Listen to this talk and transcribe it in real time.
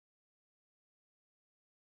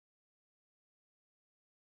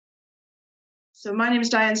So my name is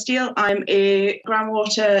Diane Steele. I'm a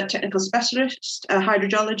groundwater technical specialist, a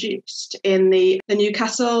hydrogeologist in the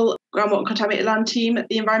Newcastle groundwater and contaminated land team at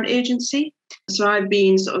the Environment Agency. So I've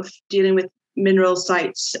been sort of dealing with mineral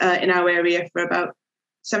sites in our area for about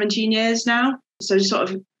 17 years now. So just sort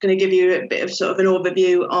of going to give you a bit of sort of an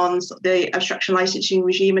overview on the abstraction licensing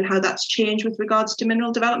regime and how that's changed with regards to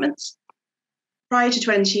mineral developments. Prior to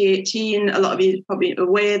 2018, a lot of you are probably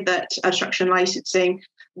aware that abstraction licensing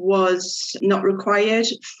was not required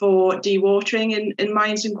for dewatering in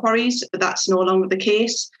mines and quarries, but that's no longer the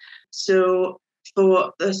case. So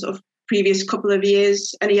for the sort of previous couple of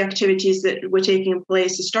years, any activities that were taking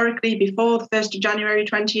place historically before the 1st of January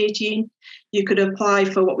 2018, you could apply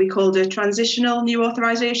for what we called a transitional new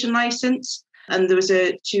authorisation licence. And there was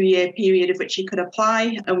a 2-year period of which you could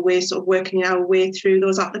apply, and we're sort of working our way through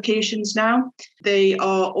those applications now. They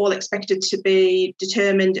are all expected to be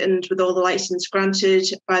determined and with all the licence granted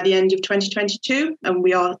by the end of 2022, and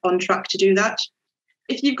we are on track to do that.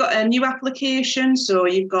 If you've got a new application, so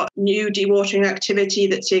you've got new dewatering activity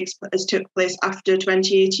that took place after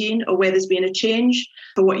 2018, or where there's been a change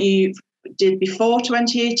for what you did before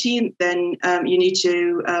 2018, then you need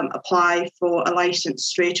to apply for a licence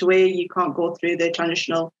straight away. You can't go through the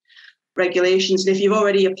transitional regulations. And if you've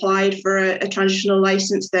already applied for a transitional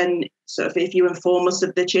licence, then sort of if you inform us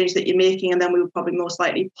of the change that you're making, and then we would probably most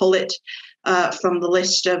likely pull it from the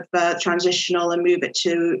list of transitional and move it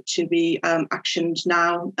to be actioned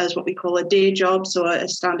now as what we call a day job, so a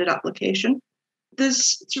standard application.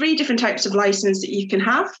 There's 3 different types of license that you can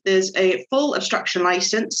have. There's a full abstraction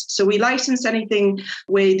license. So we license anything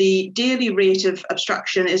where the daily rate of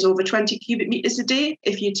abstraction is over 20 cubic meters a day.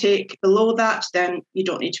 If you take below that, then you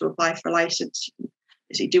don't need to apply for a license.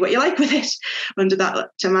 You do what you like with it under that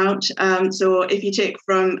amount. So if you take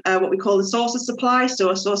from what we call the source of supply, so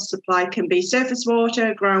a source of supply can be surface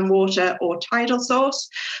water, groundwater, or tidal source.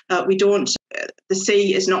 The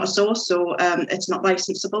sea is not a source, so it's not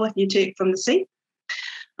licensable if you take from the sea.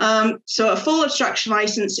 So a full abstraction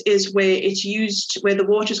license is where it's used, where the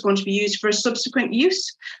water is going to be used for a subsequent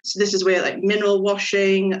use. So this is where like mineral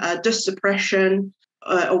washing, dust suppression,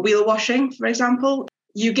 or wheel washing, for example.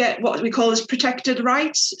 You get what we call as protected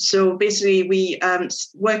rights. So basically we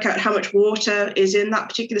work out how much water is in that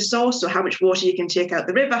particular source, so how much water you can take out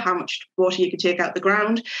the river, how much water you can take out the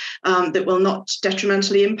ground that will not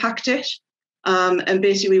detrimentally impact it. And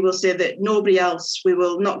basically we will say that we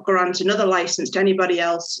will not grant another license to anybody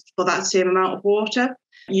else for that same amount of water.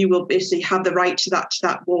 You will basically have the right to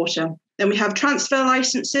that water. Then we have transfer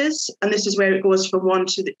licenses, and this is where it goes from one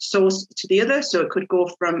to the source to the other. So it could go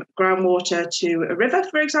from groundwater to a river,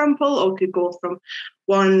 for example, or it could go from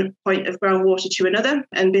one point of groundwater to another.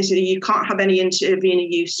 And basically you can't have any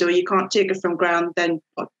intervening use. So you can't take it from ground, then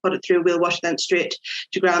put it through a wheel wash, then straight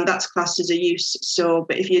to ground. That's classed as a use. So,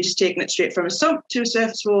 but if you're just taking it straight from a sump to a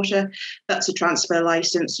surface water, that's a transfer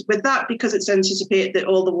license. With that, because it's anticipated that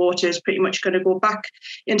all the water is pretty much going to go back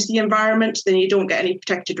into the environment, then you don't get any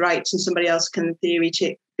protected rights, and somebody else can, in theory,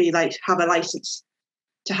 have a license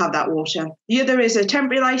to have that water. The other is a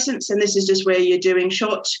temporary license, and this is just where you're doing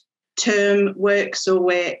short-term work, so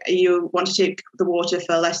where you want to take the water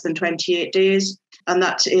for less than 28 days, and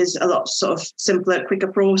that is a lot sort of simpler,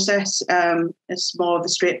 quicker process. It's more of a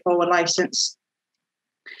straightforward license.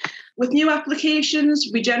 With new applications,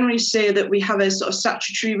 we generally say that we have a sort of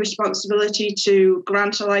statutory responsibility to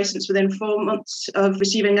grant a license within 4 months of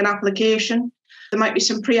receiving an application. There might be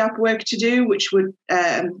some pre-app work to do, which would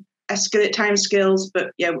escalate timescales,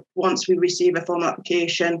 but yeah, once we receive a formal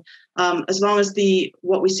application, as long as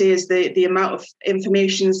what we say is the amount of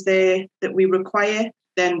information is there that we require,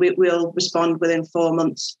 then we'll respond within 4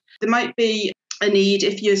 months. There might be a need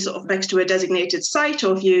if you're sort of next to a designated site,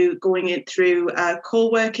 or if you're going in through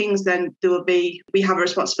coal workings, then we have a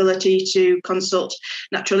responsibility to consult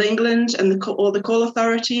Natural England and the Coal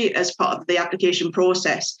Authority as part of the application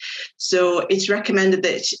process. So it's recommended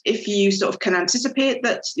that if you sort of can anticipate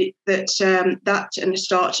that and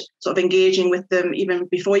start sort of engaging with them even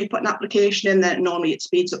before you put an application in, then normally it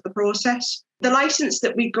speeds up the process. The license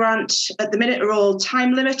that we grant at the minute are all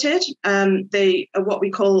time limited. They are what we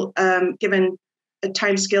call given a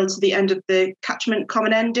timescale to the end of the catchment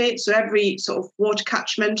common end date. So every sort of water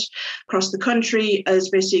catchment across the country has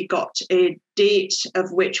basically got a date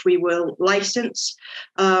of which we will license.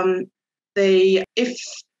 If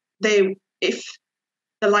the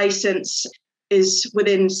license is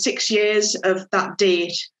within 6 years of that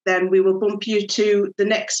date, then we will bump you to the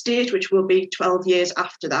next date, which will be 12 years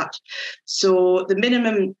after that. So the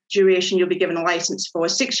minimum duration you'll be given a licence for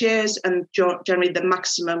is 6 years, and generally the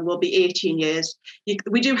maximum will be 18 years.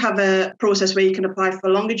 We do have a process where you can apply for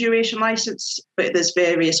a longer duration licence, but there's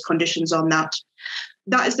various conditions on that.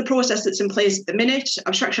 That is the process that's in place at the minute.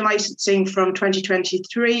 Abstraction licensing from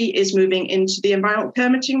 2023 is moving into the environmental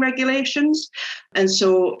permitting regulations. And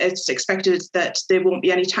so it's expected that there won't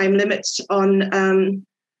be any time limits on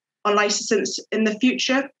licenses in the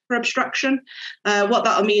future for abstraction. What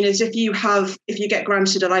that'll mean is if you get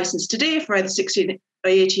granted a license today for either 16 or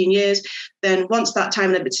 18 years, then once that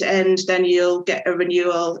time limit's end, then you'll get a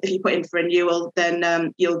renewal. If you put in for renewal,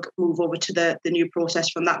 then you'll move over to the new process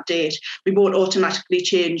from that date. We won't automatically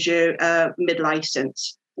change your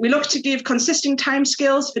mid-license. We look to give consistent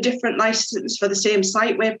timescales for different licenses for the same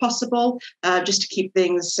site where possible, just to keep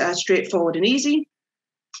things straightforward and easy.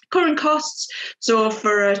 Current costs. So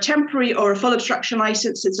for a temporary or a full abstraction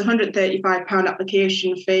licence, it's £135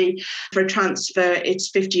 application fee. For a transfer,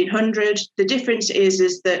 it's £1,500. The difference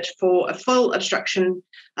is that for a full abstraction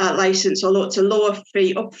licence, although it's a lower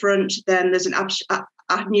fee upfront, then there's an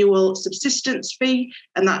annual subsistence fee,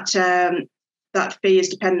 and that fee is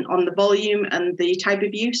dependent on the volume and the type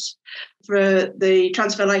of use. For the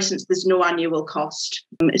transfer licence, there's no annual cost.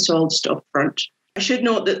 It's all just upfront. I should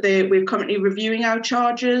note that we're currently reviewing our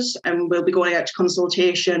charges, and we'll be going out to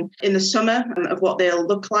consultation in the summer of what they'll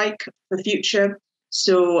look like for the future.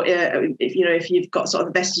 So if you've got sort of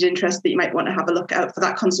a vested interest that you might want to have a look out for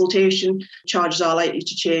that consultation, charges are likely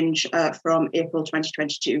to change from April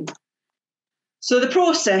 2022. So the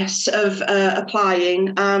process of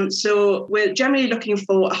applying, so we're generally looking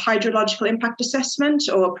for a hydrological impact assessment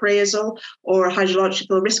or appraisal, or a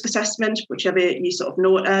hydrological risk assessment, whichever you sort of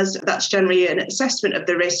know it as. That's generally an assessment of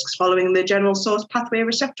the risks following the general source pathway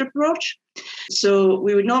receptor approach. So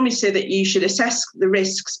we would normally say that you should assess the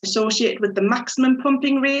risks associated with the maximum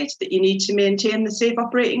pumping rate that you need to maintain the safe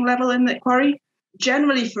operating level in the quarry.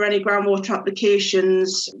 Generally, for any groundwater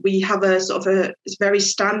applications, we have a very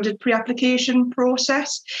standard pre-application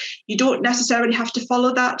process. You don't necessarily have to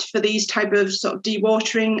follow that for these type of sort of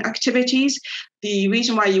dewatering activities. The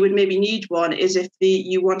reason why you would maybe need one is if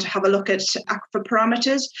you want to have a look at aquifer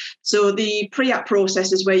parameters. So the pre-app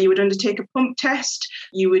process is where you would undertake a pump test.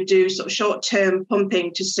 You would do sort of short-term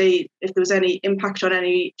pumping to see if there was any impact on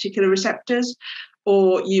any particular receptors.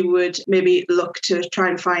 Or you would maybe look to try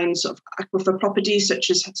and find sort of aquifer properties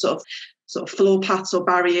such as sort of flow paths or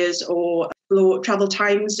barriers or flow travel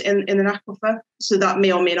times in an aquifer. So that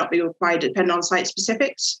may or may not be required depending on site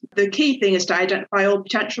specifics. The key thing is to identify all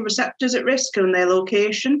potential receptors at risk and their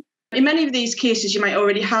location. In many of these cases, you might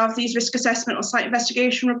already have these risk assessment or site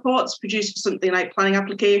investigation reports produced for something like planning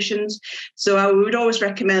applications. So I would always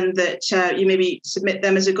recommend that you maybe submit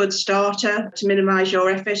them as a good starter to minimise your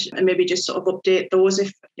effort, and maybe just sort of update those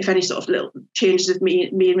if any sort of little changes have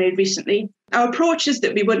been made recently. Our approach is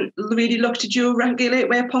that we wouldn't really look to dual regulate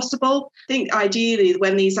where possible. I think ideally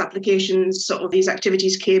when these applications, sort of these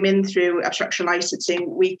activities came in through abstraction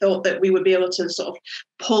licensing, we thought that we would be able to sort of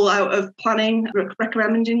pull out of planning,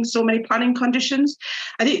 recommending so many planning conditions.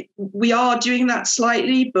 I think we are doing that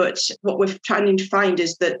slightly, but what we're trying to find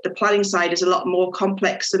is that the planning side is a lot more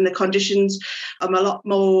complex and the conditions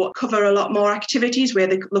cover a lot more activities where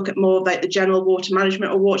they look at more like the general water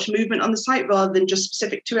management or water movement on the site rather than just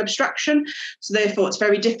specific to abstraction. So therefore, it's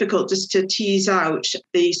very difficult just to tease out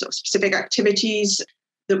the sort of specific activities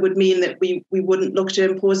that would mean that we wouldn't look to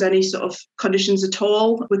impose any sort of conditions at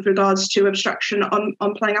all with regards to abstraction on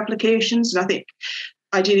planning applications. And I think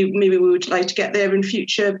ideally maybe we would like to get there in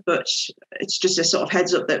future, but it's just a sort of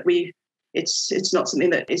heads up that it's not something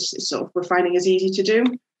that is sort of we're finding is easy to do.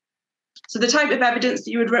 So the type of evidence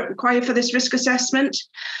that you would require for this risk assessment,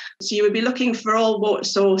 so you would be looking for all water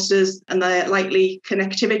sources and their likely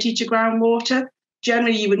connectivity to groundwater.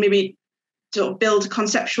 Generally, you would maybe sort of build a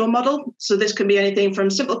conceptual model. So this can be anything from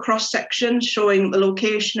simple cross-section showing the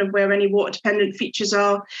location of where any water-dependent features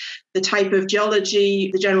are, the type of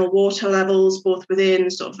geology, the general water levels, both within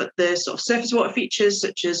sort of the sort of surface water features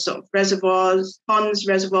such as sort of reservoirs, ponds,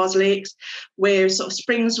 reservoirs, lakes, where sort of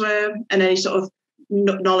springs were, and any sort of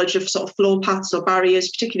knowledge of sort of flow paths or barriers,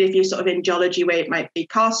 particularly if you're sort of in geology where it might be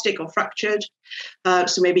karstic or fractured.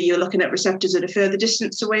 So maybe you're looking at receptors at a further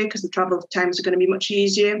distance away because the travel times are going to be much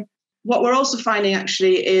easier. What we're also finding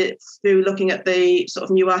actually is through looking at the sort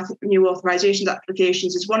of new authorisations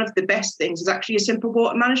applications is one of the best things is actually a simple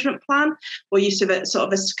water management plan or use of a sort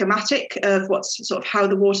of a schematic of what's sort of how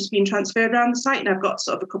the water's been transferred around the site. And I've got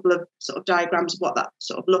sort of a couple of sort of diagrams of what that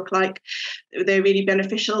sort of look like. They're really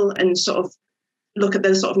beneficial and sort of look at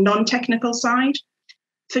the sort of non-technical side.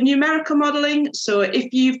 For numerical modelling, so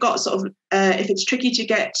if you've got if it's tricky to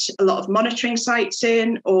get a lot of monitoring sites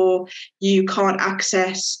in, or you can't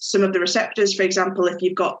access some of the receptors, for example, if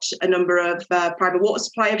you've got a number of private water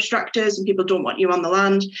supply abstractors and people don't want you on the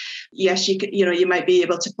land, yes, you might be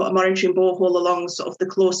able to put a monitoring borehole along sort of the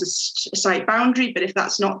closest site boundary. But if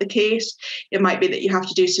that's not the case, it might be that you have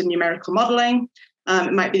to do some numerical modelling.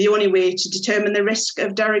 It might be the only way to determine the risk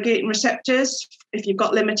of derogating receptors if you've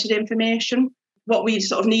got limited information. What we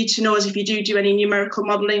sort of need to know is if you do any numerical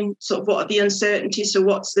modelling, sort of what are the uncertainties, so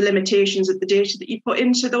what's the limitations of the data that you put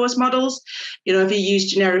into those models? If you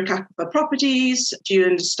use generic aquifer properties, do you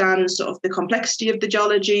understand sort of the complexity of the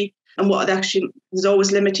geology? And what are there's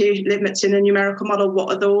always limits in a numerical model.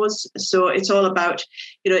 What are those? So it's all about,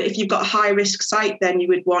 if you've got a high risk site, then you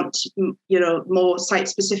would want, more site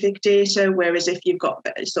specific data. Whereas if you've got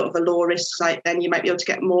sort of a low risk site, then you might be able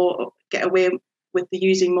to get away with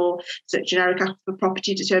using more sort of generic aquifer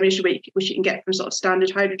property determination, which you can get from sort of standard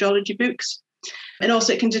hydrogeology books. And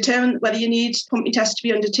also it can determine whether you need pumping tests to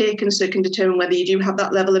be undertaken, so it can determine whether you do have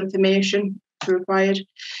that level of information required.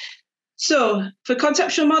 So for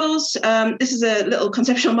conceptual models, this is a little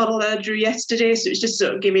conceptual model that I drew yesterday, so it's just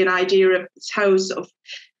sort of give you an idea of how sort of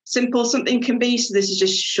simple something can be. So this is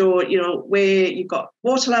just show, where you've got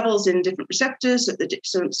water levels in different receptors at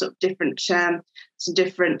some sort of different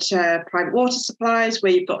private water supplies,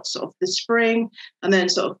 where you've got sort of the spring and then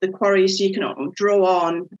sort of the quarry. So you can draw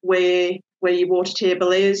on where your water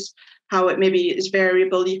table is, how it maybe is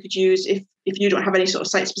variable. You could use, if you don't have any sort of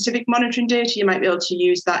site-specific monitoring data, you might be able to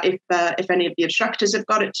use that if any of the abstractors have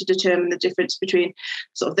got it, to determine the difference between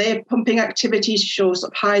sort of their pumping activity, to show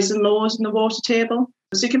sort of highs and lows in the water table.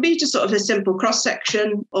 So it can be just sort of a simple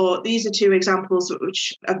cross-section, or these are two examples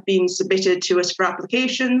which have been submitted to us for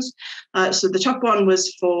applications. So the top one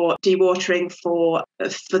was for dewatering for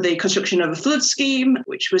the construction of a flood scheme,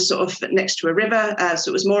 which was sort of next to a river. So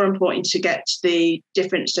it was more important to get the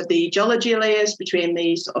difference of the geology layers between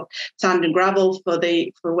the sort of sand and gravel for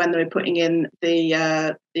when they were putting in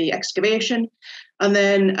the excavation. And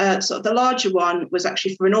then sort of the larger one was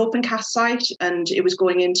actually for an open cast site, and it was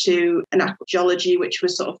going into an geology which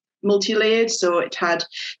was sort of multi-layered. So it had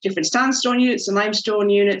different sandstone units and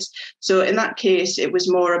limestone units. So in that case, it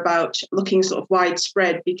was more about looking sort of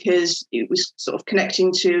widespread, because it was sort of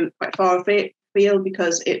connecting to quite far afield,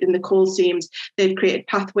 because in the coal seams, they'd created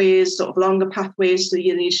pathways, sort of longer pathways. So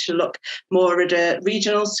you need to look more at a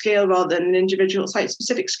regional scale rather than an individual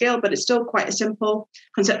site-specific scale. But it's still quite a simple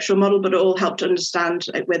conceptual model, but it all helped to understand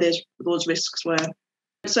where those risks were.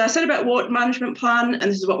 So I said about water management plan, and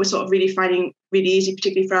this is what we're sort of really finding really easy,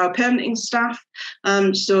 particularly for our permitting staff.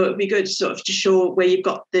 So it'd be good sort of to show where you've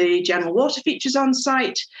got the general water features on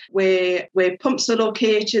site, where pumps are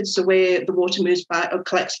located, so where the water moves by or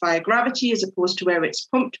collects via gravity as opposed to where it's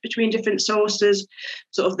pumped between different sources,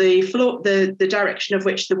 sort of the flow, the direction of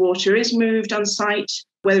which the water is moved on site,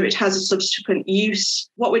 whether it has a subsequent use.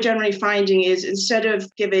 What we're generally finding is, instead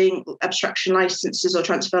of giving abstraction licenses or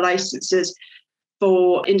transfer licenses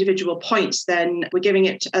for individual points, then we're giving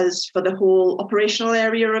it as for the whole operational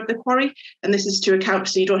area of the quarry. And this is to account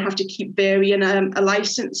so you don't have to keep varying a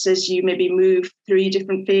license as you maybe move through your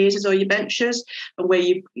different phases or your benches, and where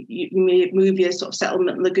you may move your sort of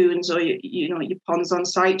settlement lagoons or your ponds on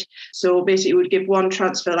site. So basically, we would give one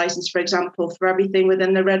transfer license, for example, for everything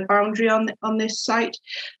within the red boundary on this site.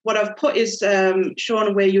 What I've put is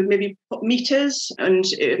shown where you would maybe put meters, and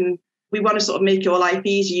we want to sort of make your life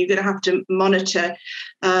easy. You're going to have to monitor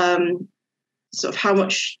sort of how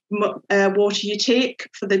much water you take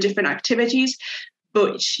for the different activities,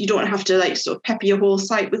 but you don't have to sort of pepper your whole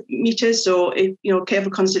site with meters. So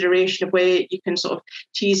careful consideration of where you can sort of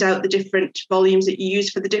tease out the different volumes that you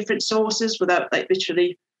use for the different sources without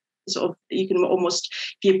literally sort of, you can almost,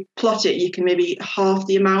 if you plot it, you can maybe half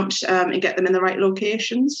the amount and get them in the right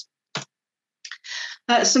locations.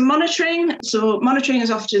 Some monitoring. So monitoring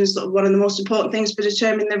is often sort of one of the most important things for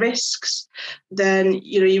determining the risks. Then,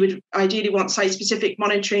 you would ideally want site-specific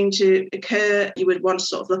monitoring to occur. You would want to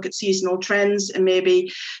sort of look at seasonal trends and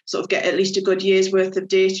maybe sort of get at least a good year's worth of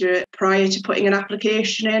data prior to putting an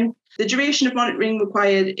application in. The duration of monitoring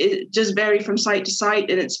required, it does vary from site to site,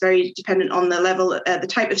 and it's very dependent on the level, the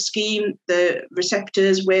type of scheme, the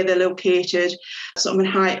receptors, where they're located, sort of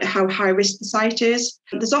how high risk the site is.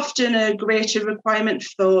 There's often a greater requirement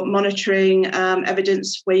for monitoring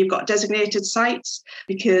evidence where you've got designated sites,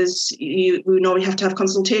 because we normally have to have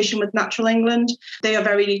consultation with Natural England. They are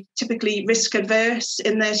very typically risk adverse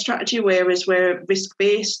in their strategy, whereas we're risk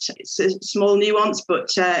based. It's a small nuance, but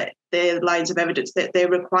their lines of evidence that they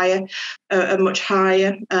require are much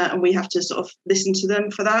higher, and we have to sort of listen to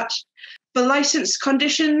them for that. For license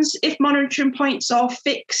conditions, if monitoring points are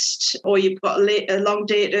fixed or you've got a long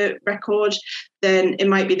data record, then it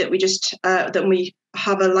might be that we just that we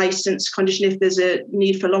have a license condition if there's a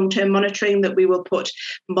need for long-term monitoring, that we will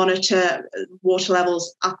monitor water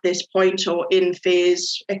levels at this point or in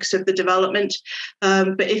phase X of the development.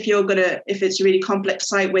 But if it's a really complex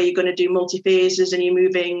site where you're going to do multi-phases and you're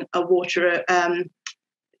moving a water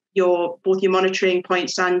both your monitoring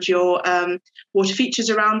points and your water features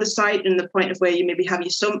around the site, and the point of where you maybe have your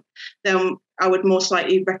sump, then I would most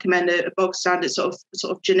likely recommend a bog standard sort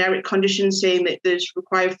of generic condition saying that there's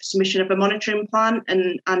required submission of a monitoring plan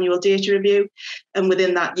and annual data review, and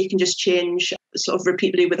within that you can just change sort of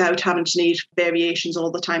repeatedly without having to need variations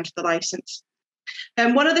all the time to the license.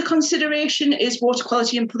 One other consideration is water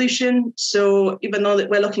quality and pollution. So even though that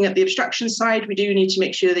we're looking at the abstraction side, we do need to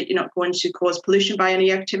make sure that you're not going to cause pollution by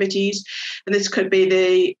any activities. And this could be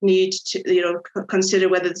the need to consider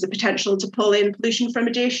whether there's a potential to pull in pollution from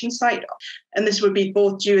adjacent site. And this would be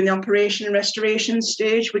both during the operation and restoration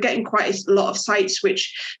stage. We're getting quite a lot of sites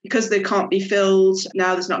which, because they can't be filled,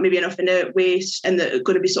 now there's not maybe enough inert waste and they're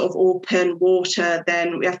going to be sort of open water,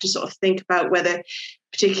 then we have to sort of think about whether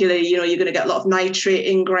particularly, you're going to get a lot of nitrate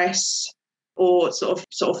ingress or sort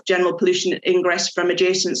of general pollution ingress from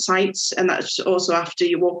adjacent sites, and that's also after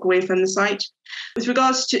you walk away from the site. With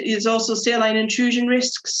regards to, there's also saline intrusion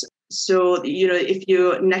risks. So, if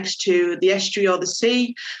you're next to the estuary or the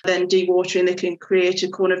sea, then dewatering, they can create a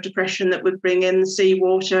cone of depression that would bring in the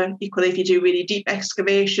seawater. Equally, if you do really deep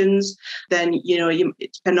excavations, then,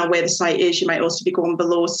 depending on where the site is, you might also be going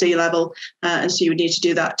below sea level. And so you would need to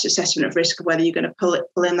do that assessment of risk of whether you're going to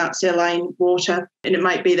pull in that saline water. And it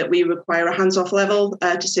might be that we require a hands-off level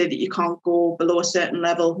to say that you can't go below a certain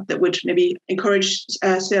level that would maybe encourage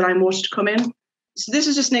saline water to come in. So this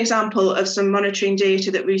is just an example of some monitoring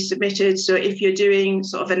data that we submitted. So if you're doing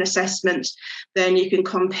sort of an assessment, then you can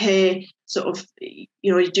compare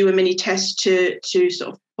you do a mini test to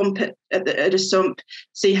sort of pump it at a sump,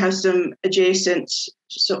 see how some adjacent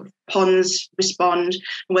sort of ponds respond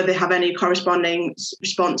and whether they have any corresponding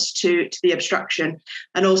response to the abstraction,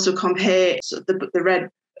 and also compare the red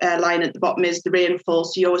line at the bottom is the rainfall.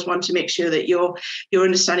 So you always want to make sure that you're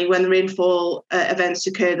understanding when the rainfall events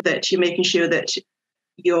occur, that you're making sure that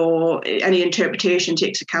any interpretation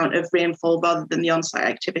takes account of rainfall rather than the on-site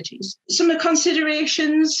activities. Some of the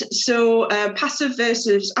considerations, so passive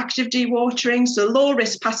versus active dewatering. So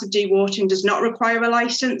low-risk passive dewatering does not require a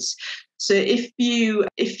license. So if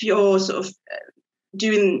you're sort of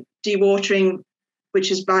doing dewatering, which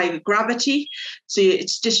is by gravity, so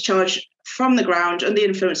it's discharged from the ground under the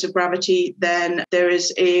influence of gravity, then there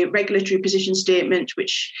is a regulatory position statement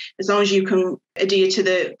which, as long as you can adhere to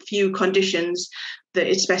the few conditions that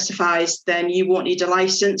it specifies, then you won't need a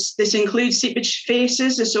license. This includes seepage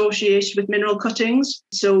faces associated with mineral cuttings.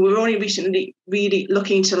 So we're only recently really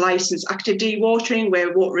looking to license active dewatering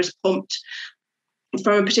where water is pumped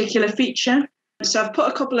from a particular feature. So I've put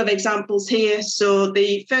a couple of examples here. So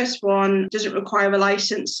the first one doesn't require a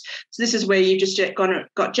license. So this is where you've just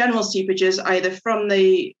got general seepages either from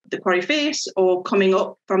the quarry face or coming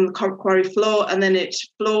up from the quarry floor, and then it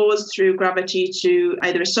flows through gravity to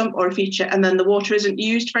either a sump or a feature, and then the water isn't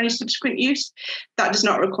used for any subsequent use. That does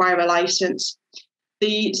not require a license.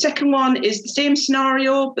 The second one is the same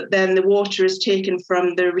scenario, but then the water is taken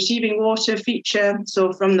from the receiving water feature,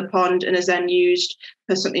 so from the pond, and is then used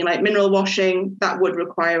for something like mineral washing. That would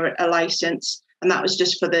require a license, and that was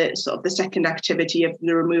just for the sort of the second activity of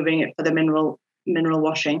the removing it for the mineral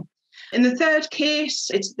washing. In the third case,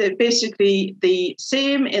 it's basically the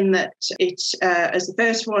same in that it's as the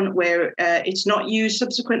first one, where it's not used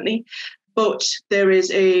subsequently, but there is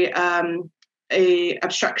a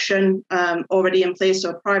abstraction already in place,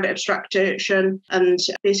 or a private abstraction, and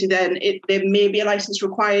basically then there may be a license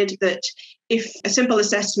required that if a simple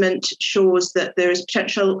assessment shows that there is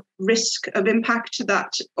potential risk of impact to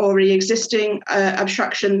that already existing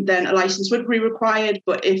abstraction, then a license would be required,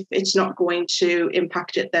 but if it's not going to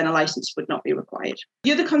impact it, then a license would not be required.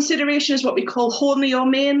 The other consideration is what we call wholly or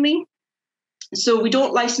mainly. So we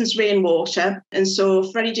don't license rainwater, and so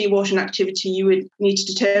for any dewatering activity, you would need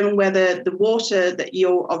to determine whether the water that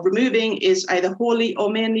you are removing is either wholly or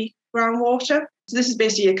mainly groundwater. So this is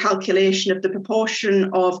basically a calculation of the proportion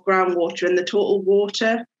of groundwater and the total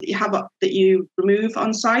water that you remove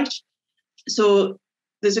on site. So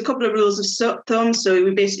there's a couple of rules of thumb. So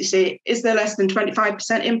we basically say, is there less than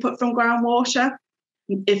 25% input from groundwater?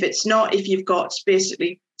 If it's not, if you've got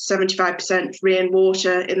basically 75%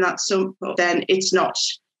 rainwater in that sump, then it's not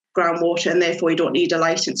groundwater, and therefore you don't need a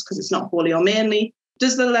licence because it's not wholly or mainly.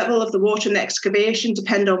 Does the level of the water in the excavation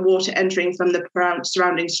depend on water entering from the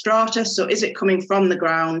surrounding strata? So is it coming from the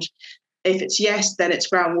ground? If it's yes, then it's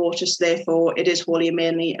groundwater, so therefore it is wholly or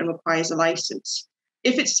mainly and requires a licence.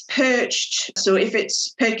 If it's perched, so if it's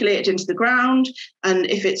percolated into the ground, and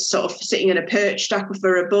if it's sort of sitting in a perched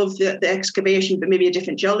aquifer above the excavation, but maybe a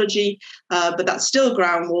different geology, but that's still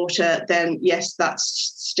groundwater, then yes,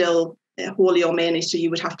 that's still wholly or mainly, so you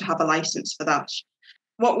would have to have a licence for that.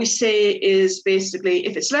 What we say is basically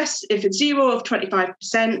if it's 0 of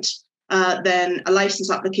 25%, then a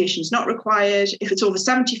licence application is not required. If it's over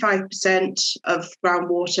 75% of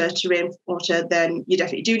groundwater to rainwater, then you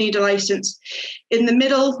definitely do need a licence. In the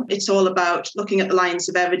middle, it's all about looking at the lines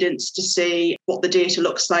of evidence to see what the data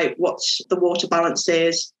looks like, what the water balance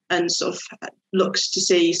is, and sort of looks to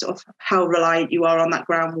see sort of how reliant you are on that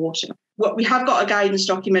groundwater. We have got a guidance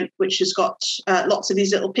document which has got lots of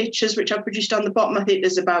these little pictures which I've produced on the bottom. I think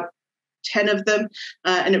there's about 10 of them,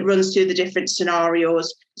 and it runs through the different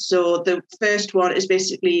scenarios. So the first one is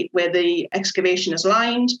basically where the excavation is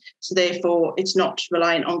lined, so therefore it's not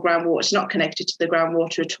reliant on groundwater, it's not connected to the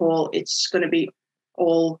groundwater at all, it's going to be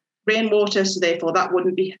all rainwater, so therefore that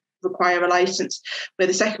wouldn't require a licence. Where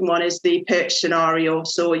the second one is the perch scenario,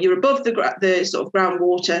 so you're above the sort of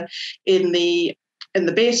groundwater in the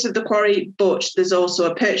base of the quarry, but there's also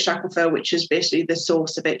a perched aquifer, which is basically the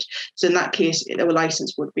source of it. So in that case, a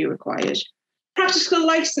licence would be required. Practical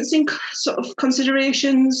licensing sort of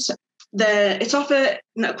considerations. It's often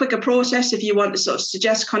a quicker process if you want to sort of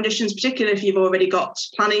suggest conditions, particularly if you've already got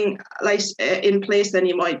planning in place, then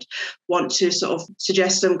you might want to sort of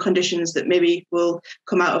suggest some conditions that maybe will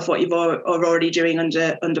come out of what you've already doing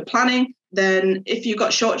under planning. Then if you've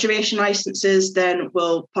got short duration licenses, then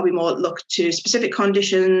we'll probably more look to specific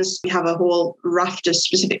conditions. We have a whole raft of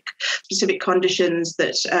specific conditions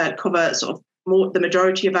that cover sort of the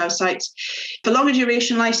majority of our sites. For longer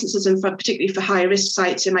duration licenses, and particularly for high risk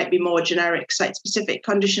sites, it might be more generic site specific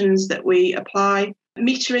conditions that we apply.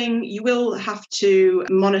 Metering, you will have to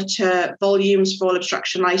monitor volumes for all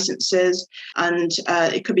abstraction licenses, and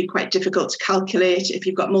it could be quite difficult to calculate if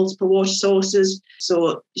you've got multiple water sources.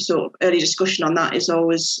 So early discussion on that is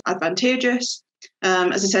always advantageous.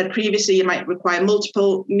 As I said previously, you might require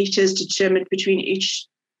multiple meters to determine between each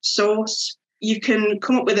source. You can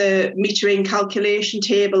come up with a metering calculation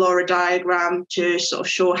table or a diagram to sort of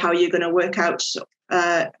show how you're going to work out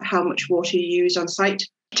how much water you use on site.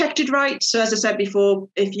 Protected rights. So as I said before,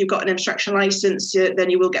 if you've got an abstraction licence, then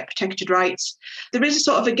you will get protected rights. There is a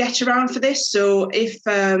sort of a get around for this. So if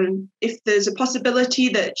there's a possibility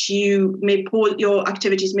that your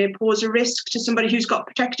activities may pose a risk to somebody who's got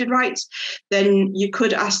protected rights, then you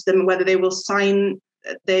could ask them whether they will sign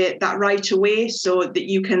that right away so that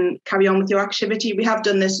you can carry on with your activity. We have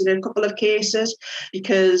done this in a couple of cases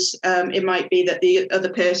because it might be that the other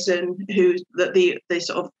person the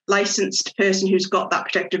sort of licensed person who's got that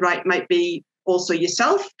protected right might be also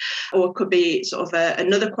yourself, or it could be sort of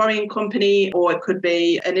another quarrying company, or it could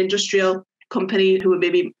be an industrial company who are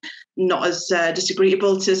maybe not as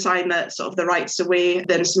disagreeable to sign that sort of the rights away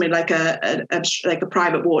than something like a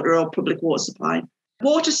private water or public water supply.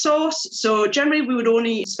 Water source. So generally we would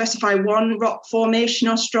only specify one rock formation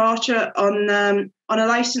or strata on a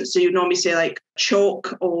license. So you'd normally say like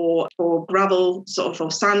chalk or gravel sort of, or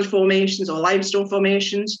sand formations or limestone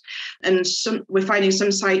formations. And we're finding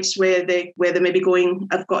some sites where they maybe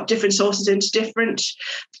have got different sources into different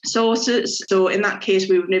sources. So in that case,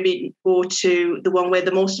 we would maybe go to the one where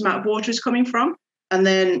the most amount of water is coming from. And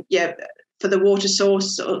then, for the water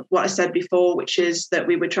source, what I said before, which is that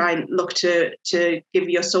we would try and look to give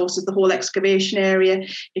your sources the whole excavation area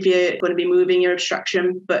if you're going to be moving your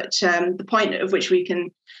abstraction. But the point at which you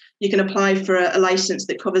can apply for a license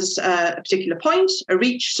that covers a particular point, a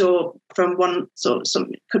reach. So from one,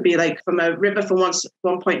 could be like from a river from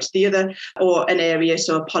one point to the other, or an area,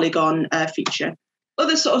 so a polygon feature.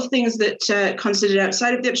 Other sort of things that considered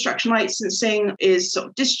outside of the abstraction licensing is sort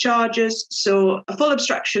of discharges. So a full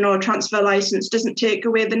abstraction or transfer license doesn't take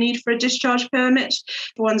away the need for a discharge permit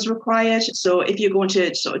if one's required. So if you're going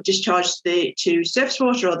to sort of discharge to surface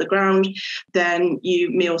water or the ground, then you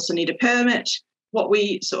may also need a permit. What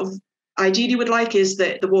we sort of ideally would like is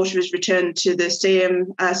that the water is returned to the same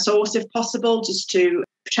source if possible, just to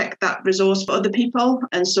protect that resource for other people.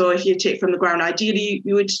 And so if you take from the ground, ideally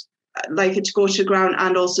you would like it to go to the ground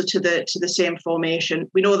and also to the same formation.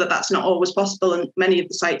 We know that that's not always possible, and many of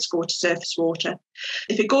the sites go to surface water.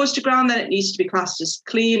 If it goes to ground, then it needs to be classed as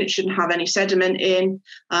clean. It shouldn't have any sediment in,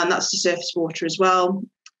 and that's the surface water as well.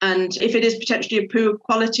 And if it is potentially of poor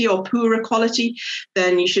quality or poorer quality,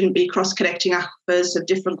 then you shouldn't be cross-connecting aquifers of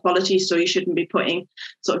different qualities. So you shouldn't be putting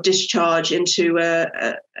sort of discharge into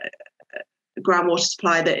a groundwater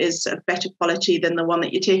supply that is of better quality than the one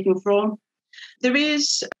that you're taking from. There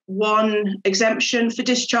is one exemption for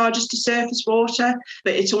discharges to surface water,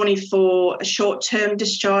 but it's only for short-term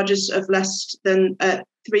discharges of less than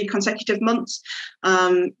 3 consecutive months.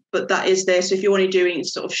 But that is there. So if you're only doing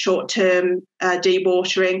sort of short-term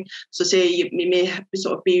dewatering, so say you may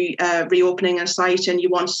sort of be reopening a site and you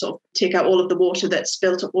want to sort of take out all of the water that's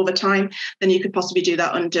built up over time, then you could possibly do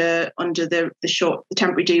that under the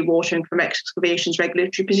temporary dewatering from excavations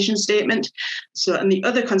regulatory position statement. So, and the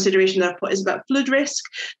other consideration that I put is about flood risk.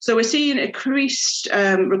 So we're seeing increased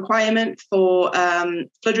requirement for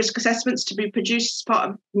flood risk assessments to be produced as part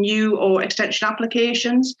of new or extension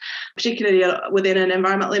applications, particularly within an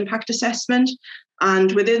environmental impact assessment.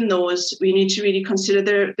 And within those, we need to really consider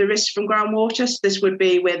the risk from groundwater. So this would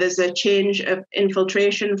be where there's a change of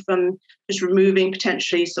infiltration from just removing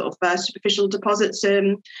potentially sort of superficial deposits,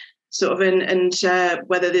 and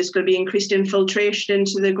whether there's going to be increased infiltration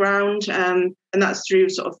into the ground. And that's through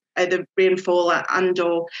sort of either rainfall and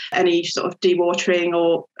or any sort of dewatering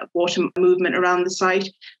or water movement around the site,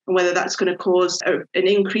 and whether that's going to cause an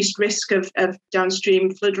increased risk of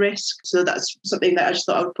downstream flood risk. So that's something that I just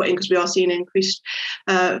thought I would put in, because we are seeing increased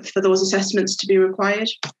for those assessments to be required.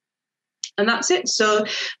 And that's it. So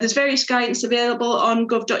there's various guidance available on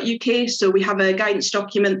gov.uk. So we have a guidance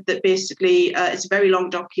document that basically it's a very long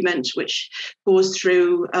document which goes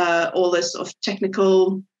through all the sort of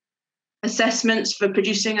technical assessments for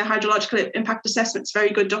producing a hydrological impact assessment. It's a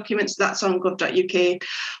very good document. So that's on gov.uk.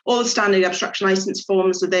 All the standard abstraction licence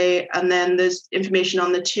forms are there. And then there's information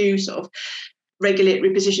on the 2 sort of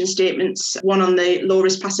regulatory position statements, one on the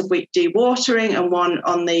low-risk passive weak dewatering and one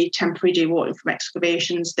on the temporary dewatering from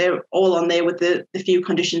excavations. They're all on there with the few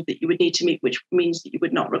conditions that you would need to meet, which means that you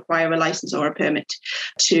would not require a licence or a permit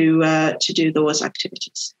to do those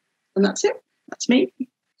activities. And that's it. That's me.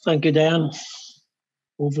 Thank you, Diane.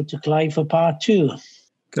 Over to Clive for part 2.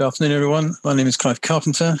 Good afternoon, everyone. My name is Clive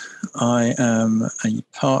Carpenter. I am a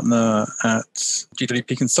partner at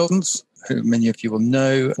GWP Consultants, who many of you will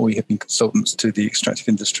know. We have been consultants to the extractive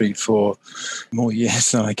industry for more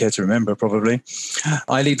years than I care to remember, probably.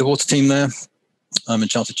 I lead the water team there. I'm a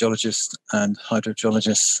chartered geologist and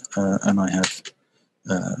hydrogeologist, and I have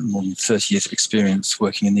more than 30 years of experience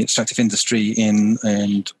working in the extractive industry in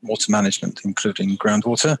water management, including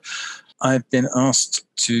groundwater. I've been asked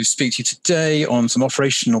to speak to you today on some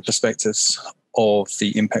operational perspectives of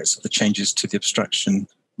the impacts of the changes to the abstraction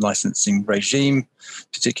licensing regime,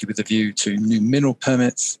 particularly with a view to new mineral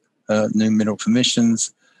permits, new mineral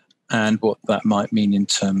permissions, and what that might mean in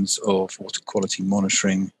terms of water quality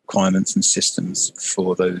monitoring requirements and systems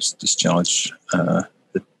for those discharge, the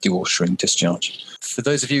dewatering discharge. For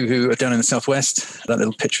those of you who are down in the southwest, that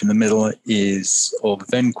little picture in the middle is of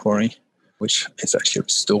Ven Quarry, which is actually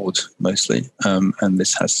restored mostly, and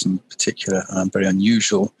this has some particular very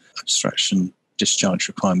unusual abstraction discharge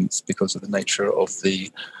requirements because of the nature of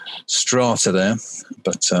the strata there,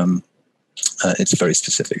 but it's very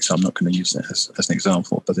specific, so I'm not going to use it as an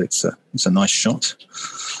example, but it's a nice shot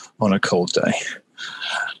on a cold day.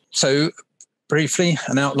 So briefly,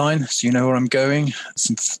 an outline, so you know where I'm going.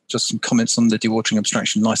 Just some comments on the dewatering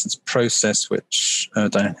abstraction license process, which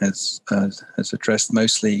Diane has addressed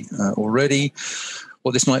mostly already.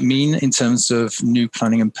 What this might mean in terms of new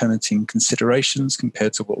planning and permitting considerations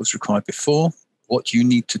compared to what was required before. What you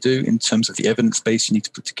need to do in terms of the evidence base you need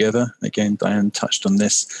to put together. Again, Diane touched on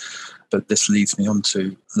this, but this leads me on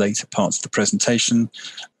to later parts of the presentation.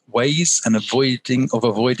 Ways and avoiding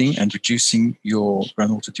and reducing your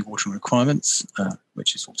groundwater dewatering requirements,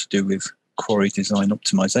 which is all to do with quarry design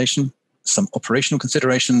optimization, some operational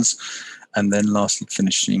considerations, and then lastly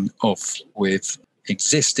finishing off with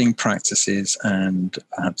existing practices and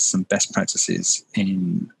perhaps some best practices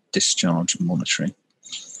in discharge monitoring.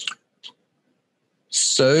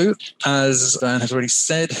 So, as Diane has already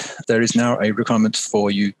said, there is now a requirement for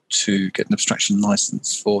you to get an abstraction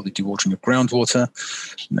license for the dewatering of groundwater.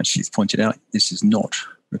 And as she's pointed out, this is not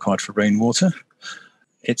required for rainwater.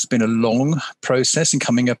 It's been a long process in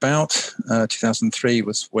coming about. 2003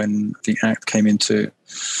 was when the Act came into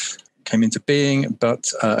being, but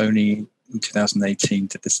only in 2018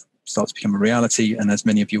 did this start to become a reality. And as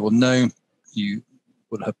many of you will know, you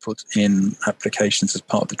will have put in applications as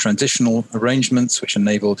part of the transitional arrangements, which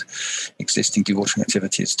enabled existing dewatering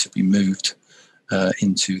activities to be moved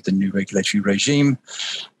into the new regulatory regime.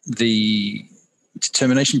 The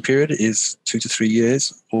determination period is 2 to 3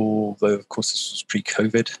 years, although, of course, this was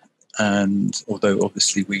pre-COVID. And although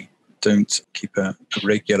obviously we don't keep a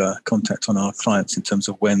regular contact on our clients in terms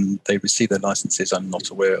of when they receive their licenses, I'm not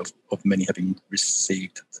aware of many having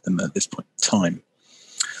received them at this point in time.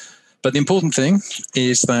 But the important thing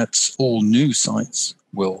is that all new sites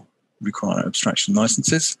will require abstraction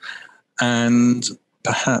licenses. And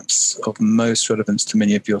perhaps of most relevance to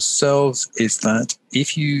many of yourselves is that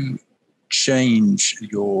if you change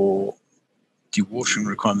your dewatering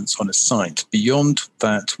requirements on a site beyond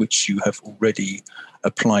that which you have already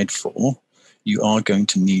applied for, you are going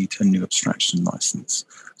to need a new abstraction license.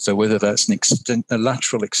 So whether that's a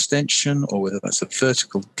lateral extension or whether that's a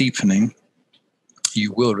vertical deepening,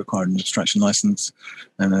 you will require an abstraction license.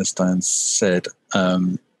 And as Diane said,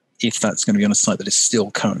 if that's going to be on a site that is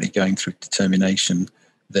still currently going through determination,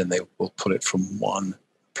 then they will pull it from one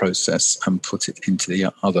process and put it into the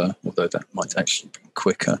other, although that might actually be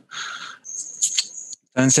quicker.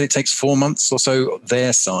 And so it takes 4 months or so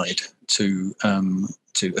their side to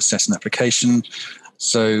assess an application.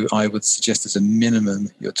 So I would suggest as a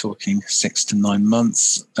minimum, you're talking 6 to 9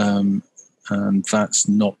 months, and that's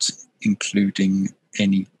not including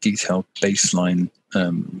any detailed baseline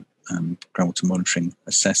groundwater monitoring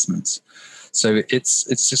assessments. So it's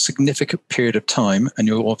a significant period of time, and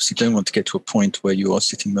you obviously don't want to get to a point where you are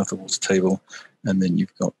sitting above the water table and then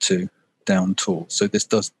you've got to down tool. So this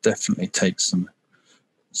does definitely take some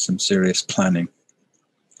serious planning.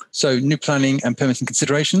 So new planning and permitting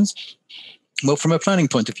considerations. Well, from a planning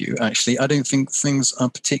point of view, actually, I don't think things are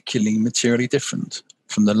particularly materially different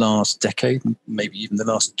from the last decade, maybe even the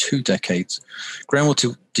last 2 decades.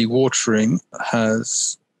 Groundwater dewatering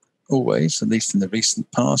has always, at least in the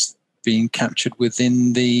recent past, been captured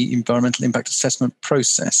within the environmental impact assessment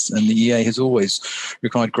process. And the EA has always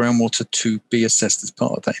required groundwater to be assessed as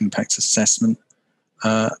part of that impact assessment.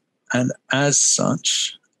 And as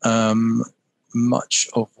such, much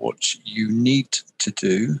of what you need to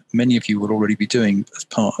do, many of you will already be doing as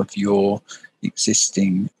part of your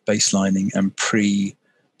existing baselining and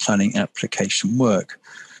pre-planning application work.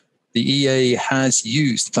 The EA has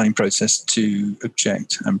used the planning process to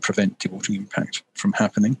object and prevent dewatering impact from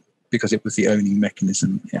happening because it was the only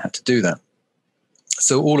mechanism it had to do that.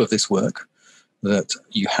 So all of this work that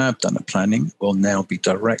you have done at planning will now be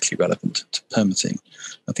directly relevant to permitting.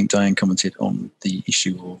 I think Diane commented on the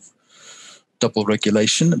issue of double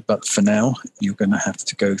regulation, but for now, you're going to have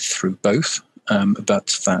to go through both. But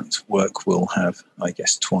that work will have, I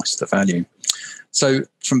guess, twice the value. So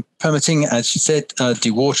from permitting, as you said,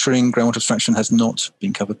 dewatering, groundwater abstraction has not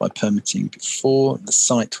been covered by permitting before. The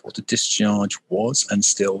site water discharge was and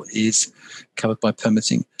still is covered by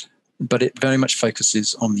permitting, but it very much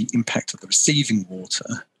focuses on the impact of the receiving water,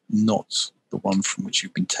 not the one from which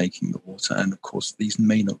you've been taking the water. And of course, these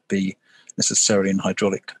may not be necessarily in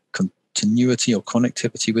hydraulic continuity or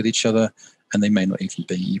connectivity with each other, and they may not even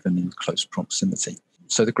be in close proximity.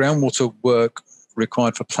 So the groundwater work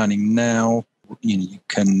required for planning now, you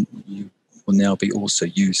will now be also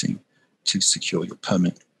using to secure your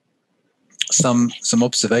permit. Some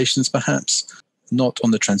observations perhaps, not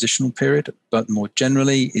on the transitional period, but more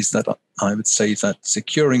generally, is that I would say that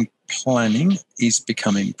securing planning is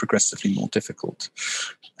becoming progressively more difficult.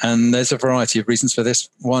 And there's a variety of reasons for this.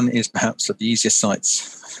 One is perhaps that the easiest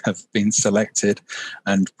sites have been selected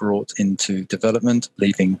and brought into development,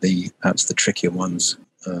 leaving perhaps the trickier ones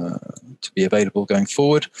to be available going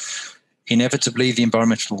forward. Inevitably, the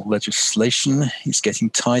environmental legislation is getting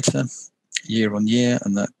tighter year on year,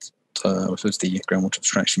 and that was the groundwater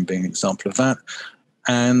abstraction being an example of that.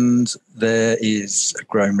 And there is a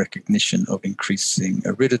growing recognition of increasing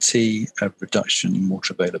aridity, a reduction in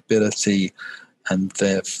water availability, and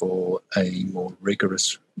therefore a more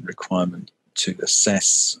rigorous requirement to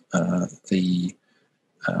assess the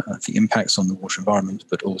impacts on the water environment,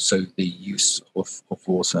 but also the use of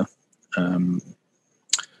water.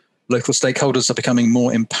 Local stakeholders are becoming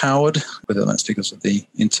more empowered, whether that's because of the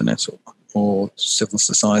internet or civil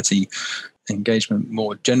society engagement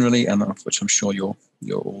more generally, and of which I'm sure you're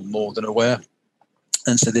all more than aware.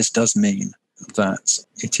 And so this does mean that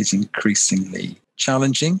it is increasingly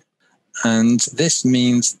challenging. And this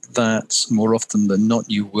means that more often than not,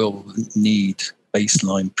 you will need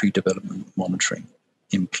baseline pre-development monitoring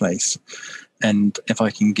in place. And if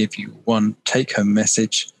I can give you one take-home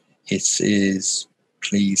message, it is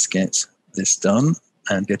please get this done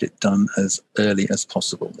and get it done as early as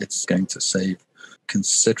possible. It's going to save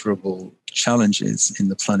considerable challenges in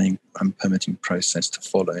the planning and permitting process to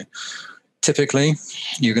follow. Typically,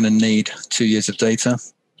 you're going to need 2 years of data.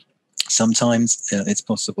 Sometimes it's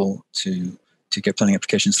possible to get planning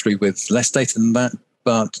applications through with less data than that,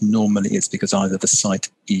 but normally it's because either the site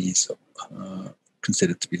is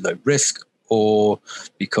considered to be low risk, or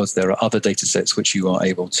because there are other data sets which you are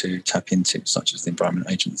able to tap into, such as the Environment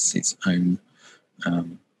Agency's own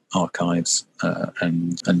archives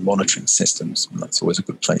and monitoring systems. And that's always a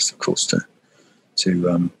good place, of course,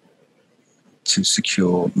 to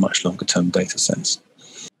secure much longer term data sets.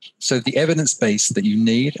 So the evidence base that you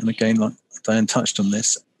need, and again, like Diane touched on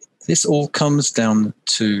this all comes down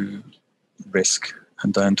to risk.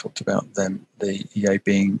 And Diane talked about the EA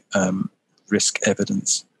being risk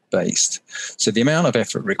evidence based. So the amount of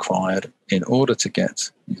effort required in order to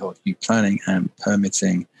get your planning and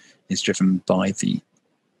permitting is driven by the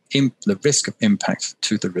risk of impact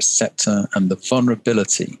to the receptor and the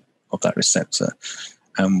vulnerability of that receptor.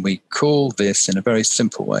 And we call this, in a very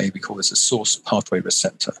simple way, we call this a source pathway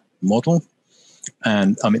receptor model.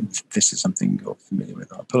 And I mean, this is something you're familiar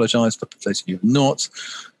with. I apologize, but for those of you who are not,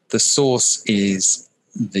 the source is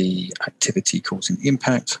the activity causing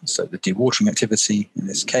impact. So the dewatering activity in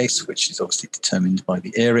this case, which is obviously determined by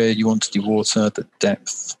the area you want to dewater, the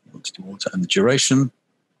depth you want to dewater, and the duration.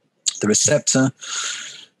 The receptor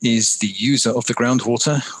is the user of the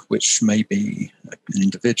groundwater, which may be an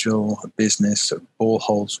individual, a business, so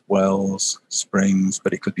boreholes, wells, springs,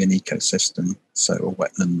 but it could be an ecosystem, so a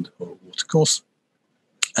wetland or a watercourse.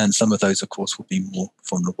 And some of those, of course, will be more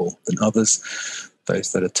vulnerable than others.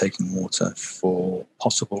 Those that are taking water for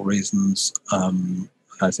possible reasons,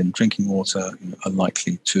 as in drinking water, are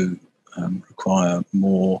likely to require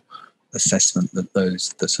more assessment than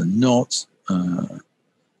those that are not.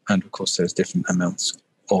 And of course, there's different amounts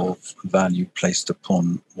of value placed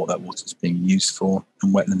upon what that water is being used for.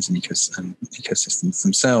 And wetlands and ecosystems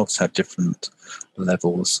themselves have different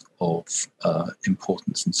levels of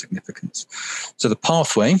importance and significance. So the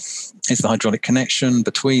pathway is the hydraulic connection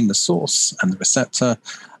between the source and the receptor,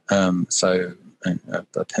 so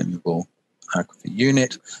a permeable aquifer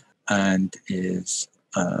unit, and is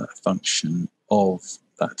a function of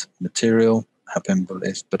that material, how permeable it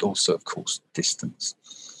is, but also, of course, distance.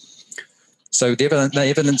 So the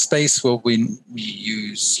evidence base, well, we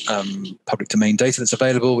use public domain data that's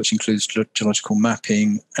available, which includes geological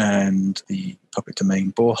mapping and the public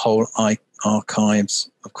domain borehole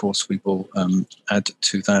archives. Of course, we will add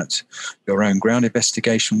to that your own ground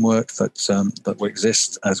investigation work that will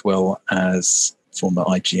exist, as well as former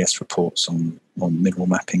IGS reports on mineral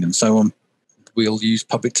mapping and so on. We'll use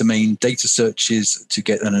public domain data searches to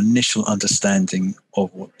get an initial understanding of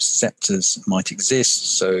what receptors might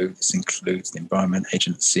exist. So this includes the Environment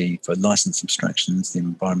Agency for license abstractions, the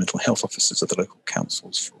environmental health officers of the local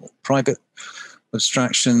councils for private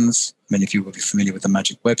abstractions. Many of you will be familiar with the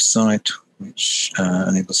MAGIC website, which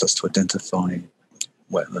enables us to identify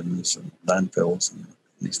wetlands and landfills and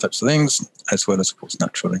these types of things, as well as, of course,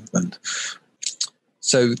 natural land.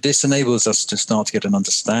 So this enables us to start to get an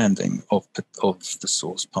understanding of the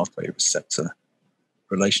source pathway receptor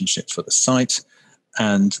relationship for the site.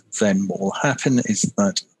 And then what will happen is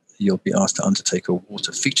that you'll be asked to undertake a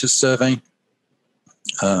water features survey.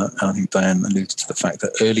 I think Diane alluded to the fact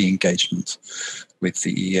that early engagement with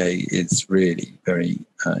the EA is really very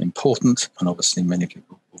important. And obviously many of you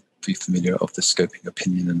will be familiar of the scoping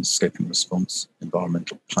opinion and scoping response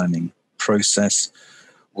environmental planning process,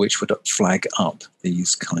 which would flag up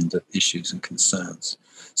these kind of issues and concerns.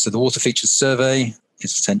 So the water features survey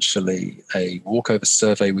is essentially a walkover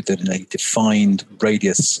survey within a defined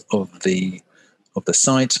radius of the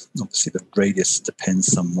site. Obviously, the radius depends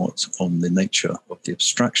somewhat on the nature of the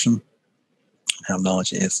abstraction, how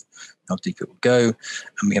large it is, how deep it will go,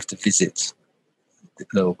 and we have to visit.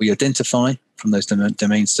 We identify from those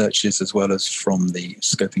domain searches, as well as from the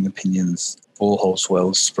scoping opinions, boreholes,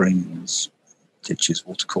 wells, springs, ditches,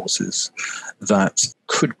 watercourses that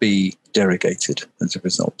could be derogated as a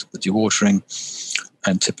result of the dewatering.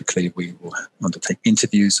 And typically we will undertake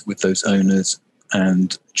interviews with those owners,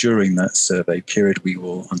 and during that survey period we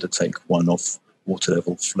will undertake one-off water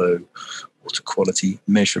level flow, water quality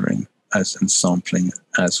measuring and sampling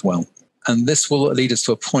as well. And this will lead us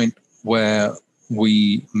to a point where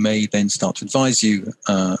we may then start to advise you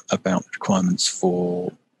about requirements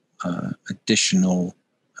for additional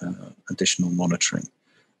monitoring.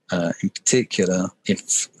 In particular,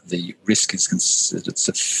 if the risk is considered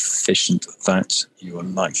sufficient that you are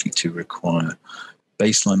likely to require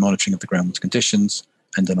baseline monitoring of the groundwater conditions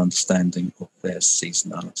and an understanding of their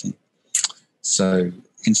seasonality. So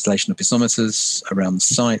installation of piezometers around the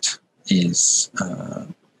site is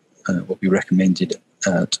what we recommended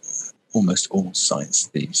at almost all sites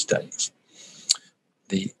these days.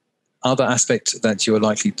 The other aspect that you are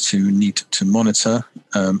likely to need to monitor,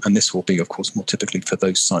 and this will be, of course, more typically for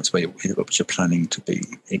those sites which you're planning to be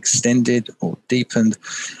extended or deepened,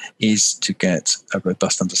 is to get a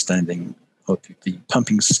robust understanding of the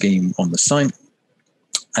pumping scheme on the site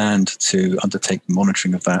and to undertake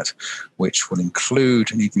monitoring of that, which will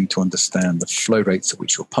include needing to understand the flow rates at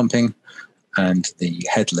which you're pumping and the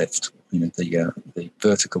head lift, the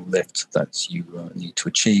vertical lift that you need to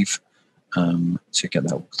achieve to get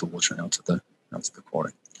the water out of the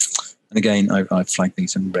quarry. And again, I've flagged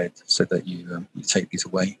these in red so that you take these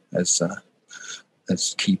away as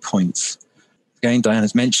key points. Again, Diane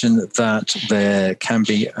has mentioned that there can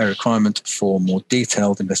be a requirement for more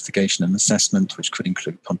detailed investigation and assessment, which could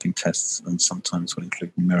include pumping tests and sometimes will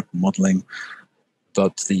include numerical modelling.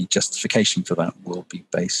 But the justification for that will be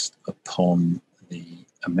based upon the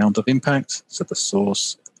amount of impact, so the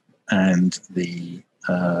source, and the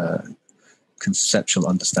conceptual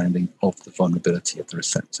understanding of the vulnerability of the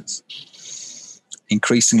receptors.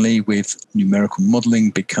 Increasingly, with numerical modelling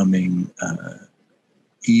becoming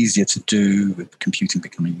easier to do, with computing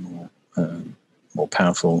becoming more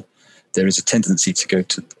powerful, there is a tendency to go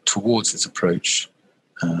towards this approach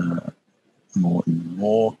more and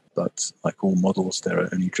more. But like all models, they're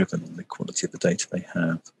only driven on the quality of the data they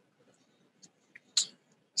have.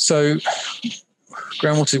 So,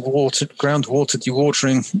 groundwater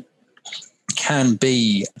dewatering can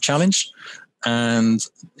be a challenge, and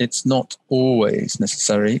it's not always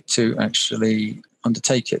necessary to actually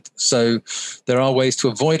undertake it. So there are ways to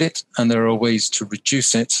avoid it and there are ways to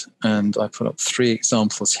reduce it. And I put up 3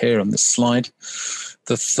 examples here on this slide.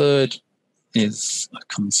 The third is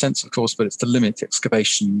common sense, of course, but it's to limit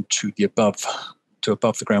excavation to above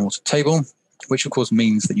the groundwater table, which of course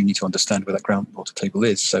means that you need to understand where that groundwater table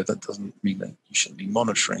is. So that doesn't mean that you shouldn't be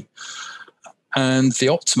monitoring. And the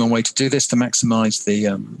optimum way to do this, to maximize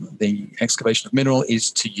the excavation of mineral,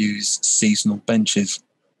 is to use seasonal benches,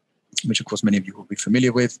 which of course many of you will be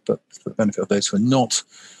familiar with, but for the benefit of those who are not,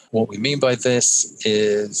 what we mean by this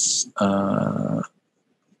is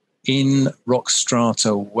in rock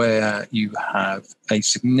strata where you have a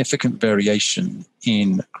significant variation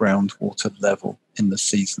in groundwater level in the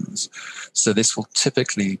seasons. So this will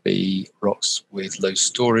typically be rocks with low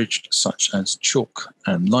storage, such as chalk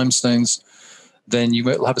and limestones. Then you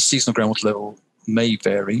will have a seasonal groundwater level may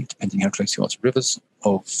vary, depending how close you are to rivers,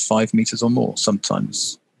 of 5 meters or more,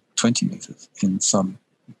 sometimes 20 meters in some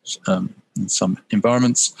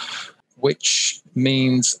environments, which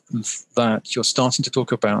means that you're starting to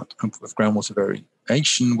talk about groundwater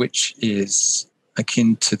variation, which is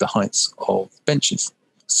akin to the heights of benches.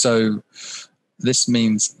 So this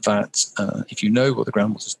means that if you know what the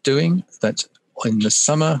groundwater is doing, that in the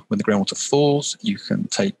summer, when the groundwater falls, you can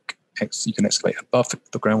excavate above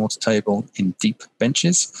the groundwater table in deep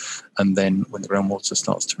benches, and then when the groundwater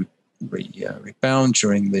starts to rebound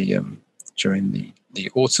during the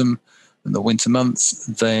autumn and the winter months,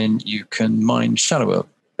 then you can mine shallower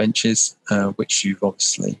benches, which you've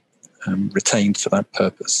obviously retained for that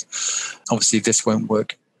purpose. Obviously, this won't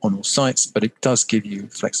work on all sites, but it does give you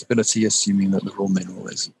flexibility, assuming that the raw mineral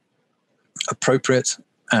is appropriate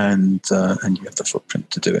and you have the footprint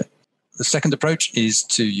to do it. The second approach is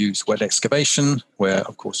to use wet excavation, where,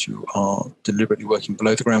 of course, you are deliberately working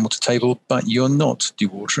below the groundwater table, but you're not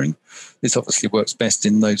dewatering. This obviously works best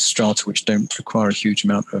in those strata which don't require a huge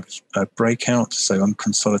amount of breakout, so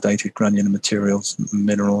unconsolidated granular materials,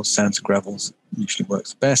 minerals, sands and gravels usually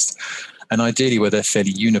works best. And ideally where they're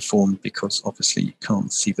fairly uniform, because obviously you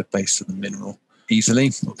can't see the base of the mineral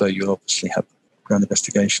easily, although you'll obviously have ground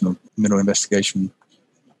investigation or mineral investigation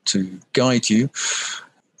to guide you.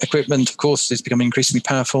 Equipment, of course, is becoming increasingly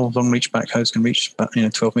powerful. Long reach backhoes can reach about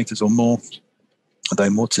 12 meters or more, although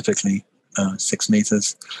more typically 6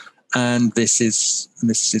 meters. And this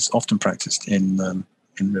is often practiced in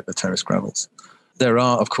river terrace gravels. There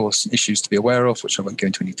are, of course, issues to be aware of, which I won't go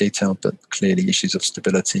into any detail, but clearly issues of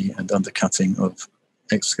stability and undercutting of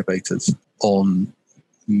excavators on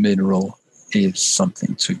mineral is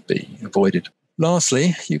something to be avoided.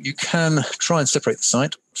 Lastly, you can try and separate the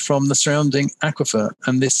site from the surrounding aquifer,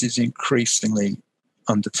 and this is increasingly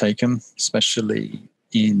undertaken, especially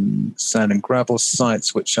in sand and gravel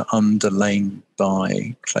sites which are underlain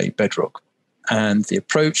by clay bedrock. And the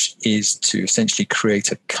approach is to essentially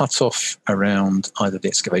create a cutoff around either the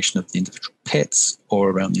excavation of the individual pits or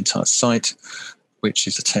around the entire site, which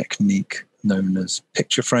is a technique known as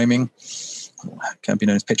picture framing. Can be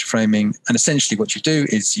known as picture framing. And essentially what you do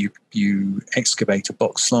is you excavate a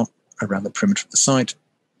box slot around the perimeter of the site.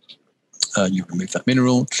 You remove that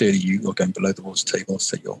mineral. Clearly you are going below the water table,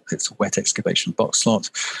 so it's a wet excavation box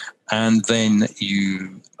slot. And then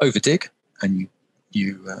you overdig and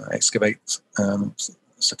you excavate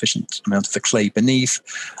sufficient amount of the clay beneath,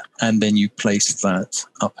 and then you place that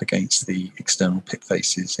up against the external pit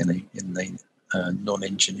faces in a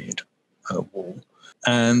non-engineered wall.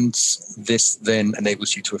 And this then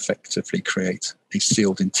enables you to effectively create a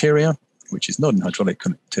sealed interior, which is not in hydraulic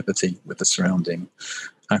connectivity with the surrounding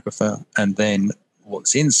aquifer. And then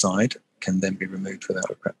what's inside can then be removed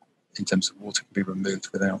without, in terms of water, can be removed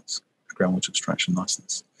without a groundwater abstraction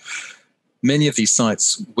license. Many of these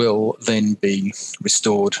sites will then be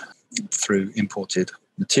restored through imported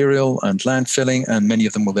material and landfilling, and many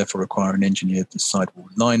of them will therefore require an engineered sidewall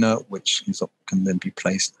liner, which can then be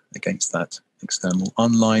placed against that external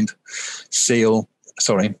unengineered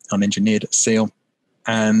seal.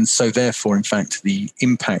 And so therefore, in fact, the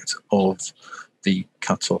impact of the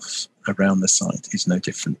cut-off around the site is no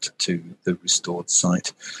different to the restored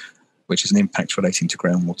site, which is an impact relating to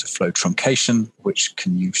groundwater flow truncation, which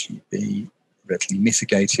can usually be readily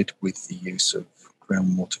mitigated with the use of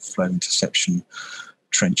groundwater flow interception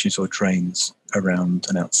trenches or drains around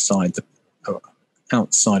and outside of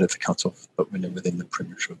the cutoff, but within the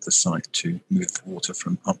perimeter of the site to move the water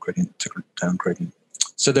from up gradient to down gradient.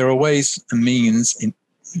 So there are ways and means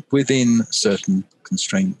within certain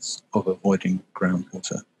constraints of avoiding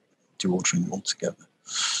groundwater dewatering altogether.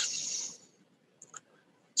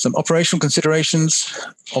 Some operational considerations.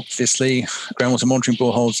 Obviously, groundwater monitoring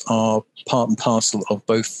boreholes are part and parcel of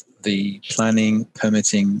both the planning,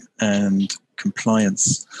 permitting, and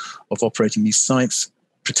compliance of operating these sites.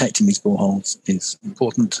 Protecting these boreholes is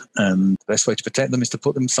important, and the best way to protect them is to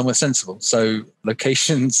put them somewhere sensible. So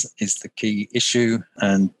locations is the key issue,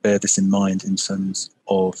 and bear this in mind in terms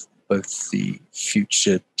of both the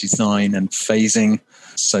future design and phasing,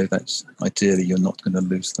 so that ideally you're not going to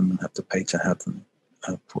lose them and have to pay to have them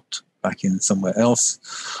put back in somewhere else.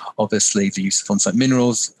 Obviously, the use of on-site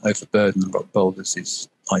minerals, overburden and rock boulders is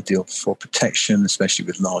ideal for protection, especially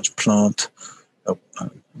with large plant.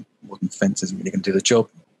 Wooden fence isn't really going to do the job.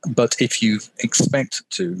 But if you expect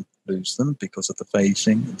to lose them because of the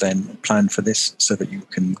phasing, then plan for this so that you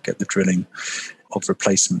can get the drilling of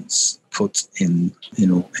replacements put in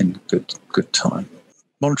good time.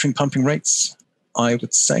 Monitoring pumping rates. I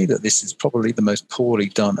would say that this is probably the most poorly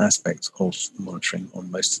done aspect of monitoring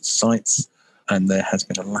on most of the sites, and there has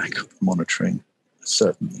been a lack of monitoring,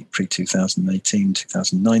 certainly pre-2018,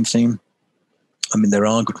 2019. I mean, there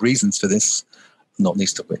are good reasons for this, not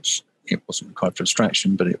least of which it wasn't required for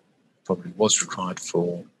abstraction, but it probably was required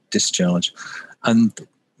for discharge. And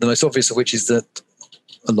the most obvious of which is that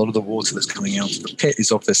a lot of the water that's coming out of the pit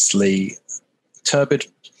is obviously turbid,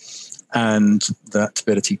 and that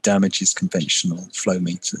turbidity damages conventional flow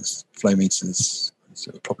meters. Flow meters, as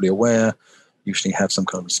you're probably aware, usually have some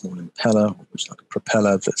kind of a small impeller, which is like a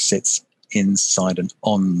propeller that sits inside an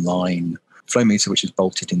online flow meter, which is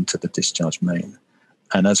bolted into the discharge main.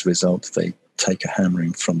 And as a result, they take a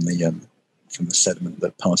hammering from the sediment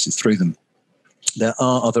that passes through them. There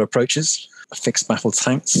are other approaches, fixed baffle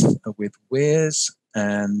tanks with weirs,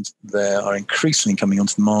 and there are increasingly coming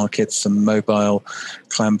onto the market some mobile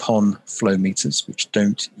clamp-on flow meters which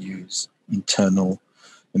don't use internal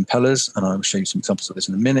impellers, and I will show you some examples of this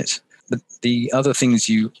in a minute. But the other things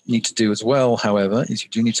you need to do as well, however, is you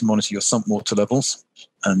do need to monitor your sump water levels,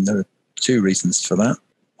 and there are two reasons for that.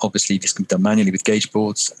 Obviously, this can be done manually with gauge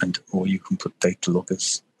boards, or you can put data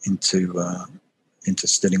loggers into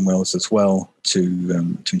stilling wells as well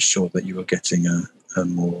to ensure that you are getting a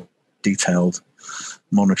more detailed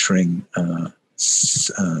monitoring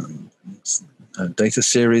data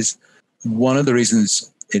series. One of the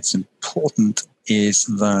reasons it's important is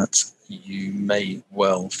that you may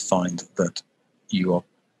well find that your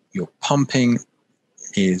pumping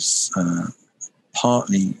is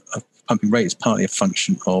pumping rate is partly a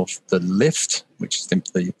function of the lift, which is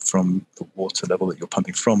simply from the water level that you're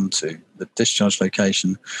pumping from to the discharge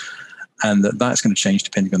location, and that's going to change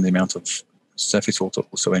depending on the amount of surface water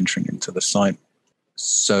also entering into the site.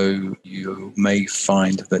 So you may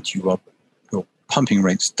find that your pumping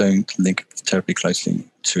rates don't link terribly closely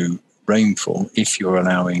to rainfall if you're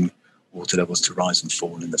allowing water levels to rise and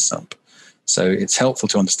fall in the sump. So it's helpful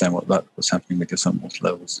to understand what's happening with your sump water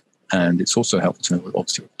levels. And it's also helpful to know,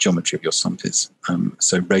 obviously, what the geometry of your sump is.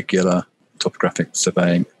 So regular topographic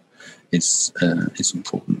surveying is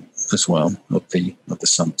important as well, of the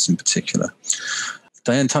sumps in particular.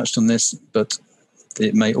 Diane touched on this, but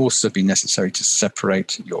it may also be necessary to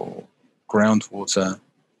separate your groundwater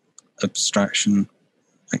abstraction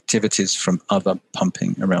activities from other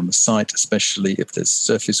pumping around the site, especially if there's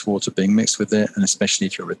surface water being mixed with it, and especially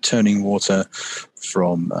if you're returning water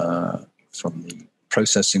from the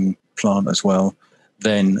processing plant as well.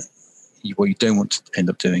 Then what you don't want to end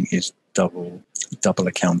up doing is double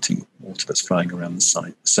accounting water that's flowing around the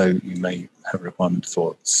site. So you may have a requirement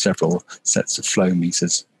for several sets of flow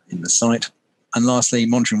meters in the site. And lastly,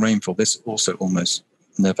 monitoring rainfall. This also almost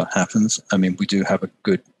never happens. I mean, we do have a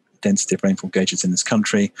good density of rainfall gauges in this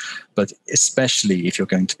country, but especially if you're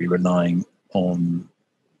going to be relying on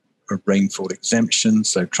a rainfall exemption,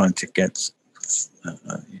 so trying to get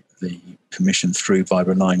the permission through by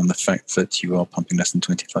relying on the fact that you are pumping less than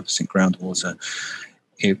 25% groundwater,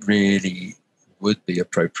 it really would be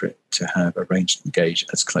appropriate to have a ranged gauge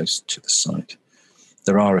as close to the site.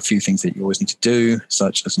 There are a few things that you always need to do,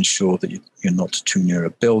 such as ensure that you're not too near a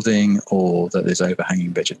building or that there's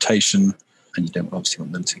overhanging vegetation, and you don't obviously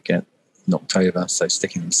want them to get knocked over, so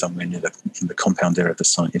sticking them somewhere in the compound area of the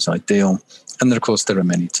site is ideal. And then, of course, there are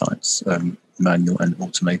many types, manual and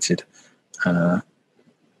automated,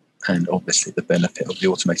 and obviously the benefit of the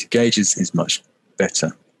automated gauges is much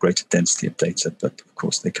better, greater density of data, but of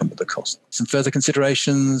course they come with a cost. Some further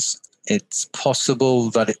considerations: it's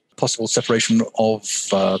possible that possible separation of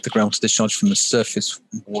the groundwater discharge from the surface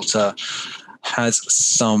water has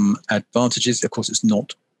some advantages. Of course, it's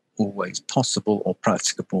not always possible or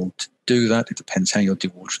practicable to do that. It depends how you're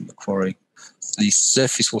dewatering the quarry. The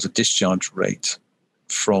surface water discharge rate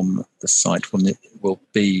from the site will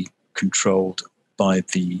be controlled by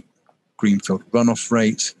the greenfield runoff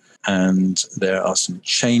rate, and there are some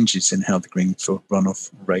changes in how the greenfield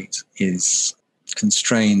runoff rate is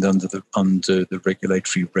constrained under the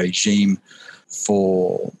regulatory regime.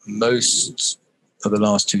 For most of the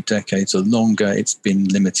last 2 decades or longer, it's been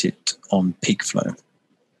limited on peak flow,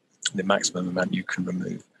 the maximum amount you can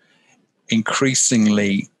remove.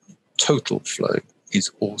 Increasingly, total flow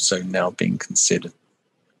is also now being considered.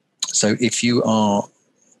 So if you are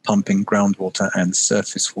pumping groundwater and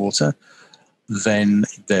surface water, then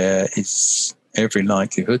there is every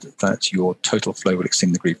likelihood that your total flow will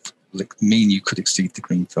exceed mean you could exceed the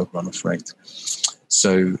greenfield runoff rate.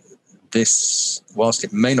 So this, whilst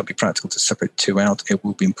it may not be practical to separate two out, it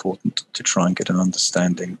will be important to try and get an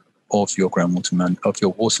understanding of your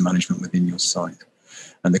water management within your site.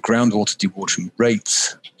 And the groundwater dewatering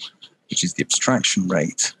rate, which is the abstraction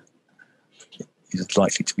rate, is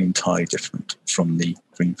likely to be entirely different from the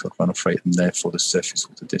greenfield runoff rate and therefore the surface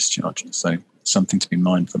water discharge. So something to be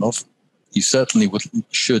mindful of. You certainly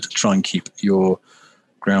should try and keep your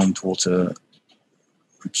groundwater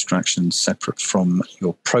abstraction separate from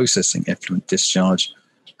your processing effluent discharge,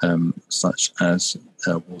 such as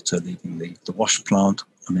water leaving the wash plant.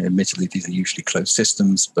 I mean, admittedly, these are usually closed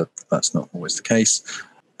systems, but that's not always the case.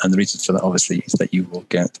 And the reason for that, obviously, is that you will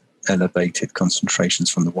get elevated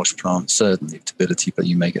concentrations from the wash plant, certainly of turbidity, but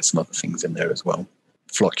you may get some other things in there as well.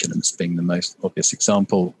 Flocculants being the most obvious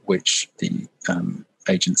example, which the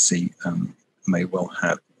agency may well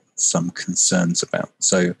have some concerns about.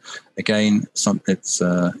 So again, it's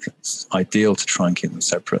ideal to try and keep them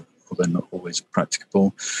separate, although not always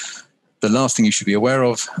practicable. The last thing you should be aware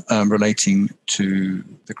of relating to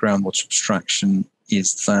the groundwater abstraction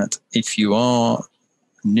is that if you are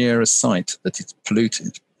near a site that is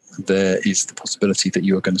polluted, there is the possibility that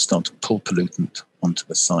you are going to start to pull pollutant onto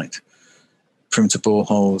the site. Perimeter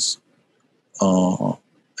boreholes are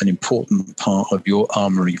an important part of your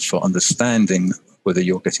armory for understanding whether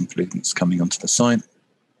you're getting pollutants coming onto the site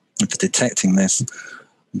and for detecting this,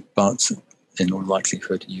 but in all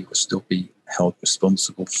likelihood, you will still be held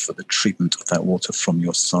responsible for the treatment of that water from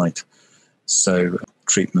your site. So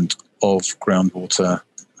treatment of groundwater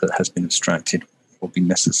that has been abstracted will be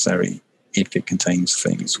necessary if it contains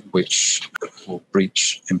things which will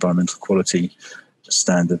breach environmental quality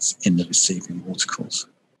standards in the receiving watercourse.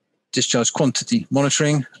 Discharge quantity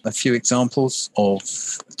monitoring, a few examples of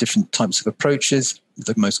different types of approaches.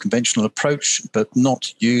 The most conventional approach, but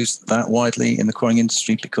not used that widely in the quarrying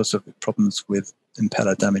industry because of problems with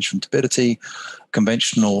impeller damage from turbidity,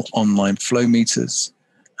 conventional online flow meters.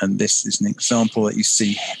 And this is an example that you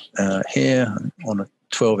see here on a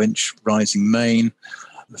 12-inch rising main.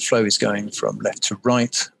 The flow is going from left to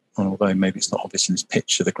right, although maybe it's not obvious in this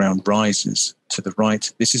picture, the ground rises to the right.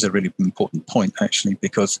 This is a really important point, actually,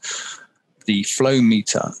 because the flow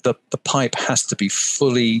meter, the pipe has to be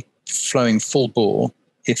fully flowing full bore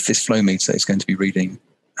if this flow meter is going to be reading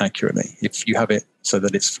accurately. If you have it so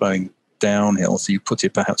that it's flowing downhill, so you put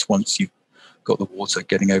it perhaps once you've got the water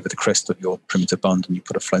getting over the crest of your perimeter bund and you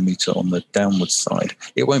put a flow meter on the downward side,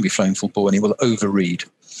 it won't be flowing full bore and it will overread.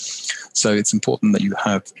 So it's important that you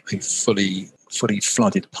have a fully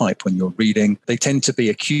flooded pipe when you're reading. They tend to be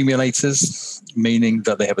accumulators, meaning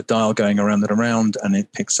that they have a dial going around and around and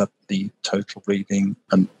it picks up the total reading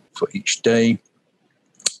for each day.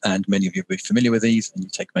 and many of you will be familiar with these, and you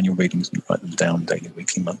take manual readings and write them down daily,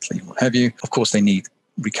 weekly, monthly, what have you. Of course, they need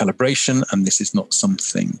recalibration, and this is not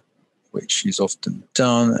something which is often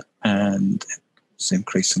done, and it's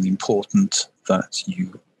increasingly important that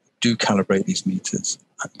you do calibrate these meters,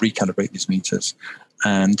 recalibrate these meters,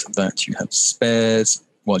 and that you have spares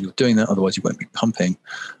while you're doing that. Otherwise, you won't be pumping,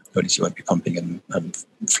 or at least you won't be pumping and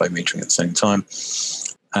flow metering at the same time.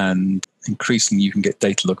 And increasingly, you can get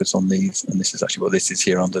data loggers on these, and this is actually what this is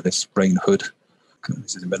here under this rain hood.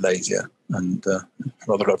 This is in Malaysia, and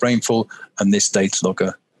rather a lot of rainfall, and this data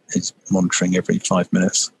logger is monitoring every 5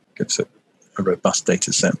 minutes, gives it a robust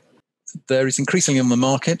data set. There is increasingly on the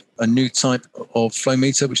market a new type of flow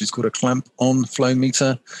meter, which is called a clamp-on flow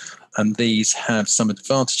meter, and these have some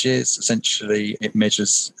advantages. Essentially, it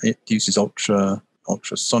uses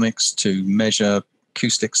ultrasonics to measure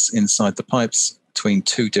acoustics inside the pipes between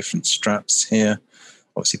two different straps here.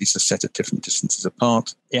 Obviously, these are set at different distances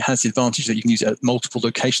apart. It has the advantage that you can use it at multiple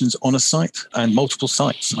locations on a site, and multiple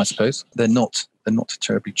sites, I suppose. They're not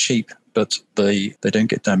terribly cheap, but they don't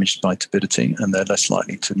get damaged by turbidity, and they're less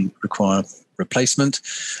likely to require replacement.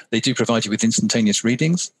 They do provide you with instantaneous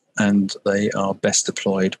readings, and they are best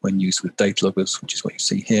deployed when used with data loggers, which is what you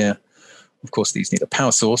see here. Of course, these need a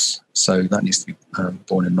power source, so that needs to be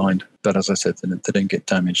borne in mind. But as I said, they don't get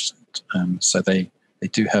damaged, so they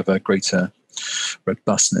do have a greater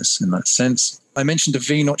robustness in that sense. I mentioned a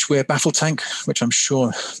V-notch weir baffle tank, which I'm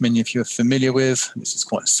sure many of you are familiar with. This is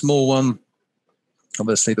quite a small one.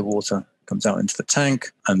 Obviously, the water comes out into the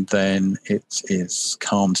tank, and then it is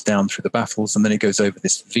calmed down through the baffles, and then it goes over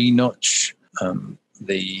this V-notch.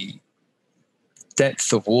 The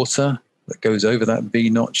depth of water that goes over that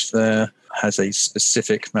V-notch there has a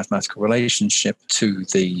specific mathematical relationship to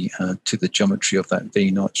the geometry of that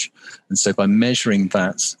V-notch, and so by measuring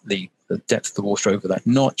that, the depth of the water over that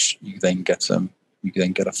notch, you then get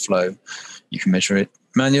a flow. You can measure it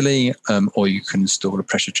manually, or you can install a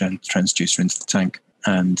pressure transducer into the tank,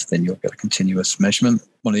 and then you'll get a continuous measurement.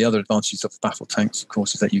 One of the other advantages of baffle tanks, of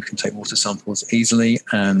course, is that you can take water samples easily,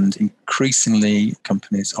 and increasingly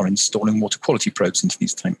companies are installing water quality probes into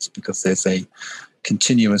these tanks because there's a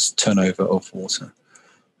continuous turnover of water.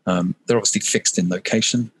 They're obviously fixed in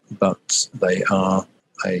location, but they are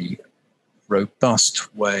a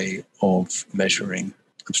robust way of measuring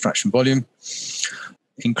abstraction volume.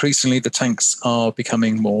 Increasingly, the tanks are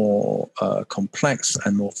becoming more complex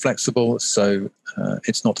and more flexible, so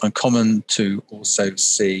it's not uncommon to also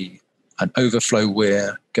see an overflow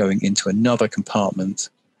weir going into another compartment,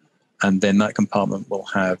 and then that compartment will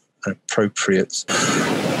have an appropriate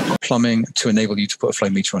plumbing to enable you to put a flow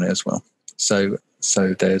meter on it as well. So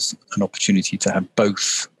there's an opportunity to have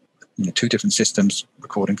both, two different systems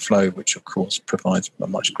recording flow, which of course provides a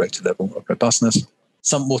much greater level of robustness.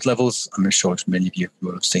 Some water levels, I'm sure many of you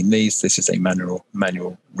will have seen these. This is a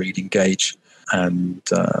manual reading gauge, and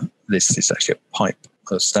this is actually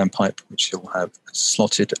a standpipe, which you'll have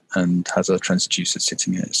slotted and has a transducer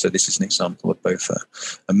sitting in it. So this is an example of both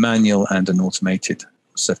a manual and an automated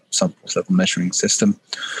subwater level measuring system.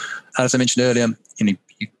 As I mentioned earlier,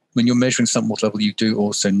 when you're measuring subwater level, you do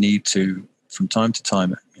also need to, from time to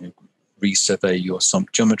time, resurvey your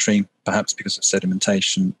sump geometry, perhaps because of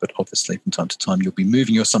sedimentation, but obviously from time to time you'll be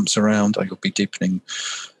moving your sumps around, or you'll be deepening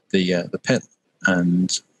the pit,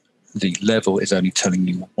 and the level is only telling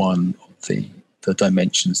you one of the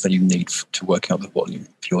dimensions that you need to work out the volume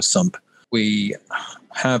for your sump. We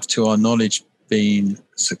have, to our knowledge, been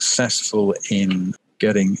successful in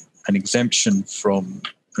getting an exemption from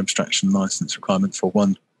an abstraction license requirement for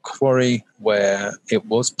one quarry where it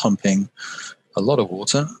was pumping a lot of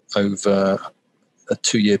water over a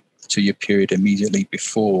two-year period immediately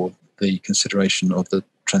before the consideration of the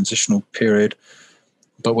transitional period.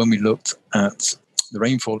 But when we looked at the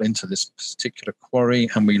rainfall into this particular quarry,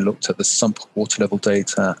 and we looked at the sump water level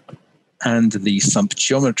data and the sump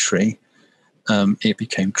geometry, it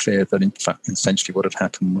became clear that, in fact, essentially what had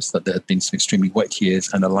happened was that there had been some extremely wet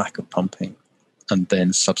years and a lack of pumping, and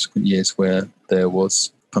then subsequent years where there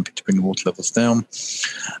was pumping to bring the water levels down.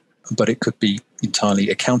 But it could be entirely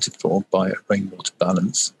accounted for by a rainwater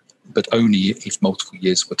balance, but only if multiple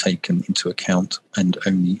years were taken into account, and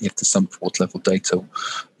only if the sump water level data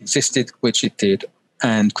existed, which it did,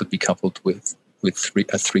 and could be coupled with a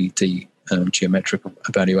 3D geometric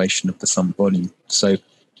evaluation of the sump volume. So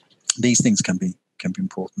these things can be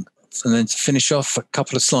important. And then to finish off, a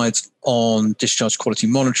couple of slides on discharge quality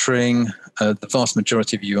monitoring. The vast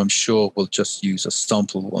majority of you, I'm sure, will just use a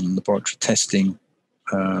sample on laboratory testing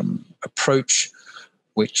approach,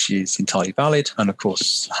 which is entirely valid and of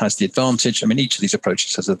course has the advantage. Each of these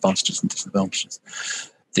approaches has advantages and disadvantages.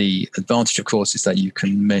 The advantage, of course, is that you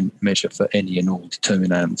can measure for any and all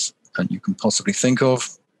determinants and you can possibly think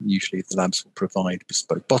of. Usually the labs will provide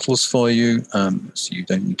bespoke bottles for you, so you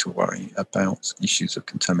don't need to worry about issues of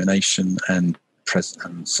contamination and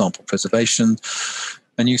sample preservation.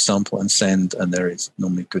 And you sample and send, and there is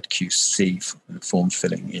normally good QC form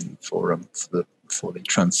filling in for the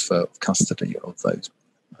transfer of custody of those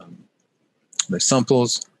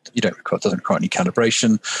samples. Doesn't require any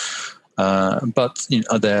calibration, but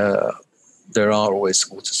there are always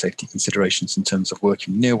water safety considerations in terms of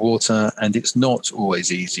working near water, and it's not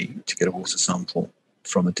always easy to get a water sample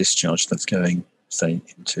from a discharge that's going, say,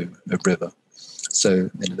 into a river. So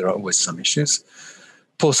there are always some issues.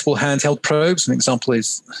 Portable handheld probes, an example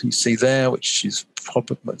is you see there, which is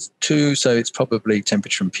probably 2, so it's probably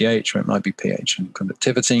temperature and pH, or it might be pH and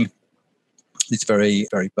conductivity. It's very,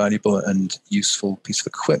 very valuable and useful piece of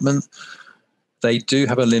equipment. They do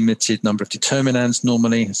have a limited number of determinants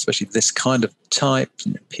normally, especially this kind of type,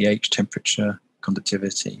 pH, temperature,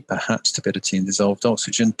 conductivity, perhaps turbidity and dissolved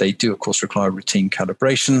oxygen. They do, of course, require routine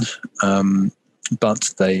calibration,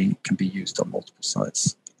 but they can be used on multiple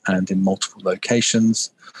sites and in multiple locations.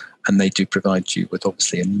 And they do provide you with,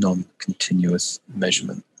 obviously, a non-continuous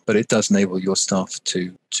measurement. But it does enable your staff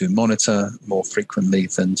to monitor more frequently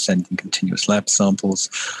than sending continuous lab samples.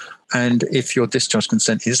 And if your discharge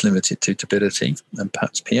consent is limited to turbidity and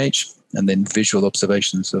perhaps pH, and then visual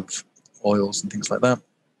observations of oils and things like that,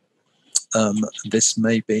 this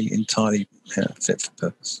may be entirely fit for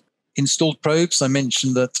purpose. Installed probes, I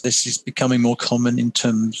mentioned that this is becoming more common in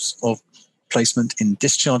terms of placement in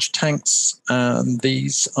discharge tanks. And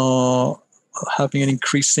these are having an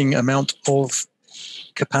increasing amount of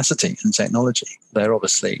capacity and technology. They're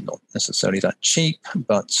obviously not necessarily that cheap,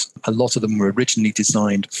 but a lot of them were originally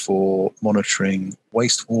designed for monitoring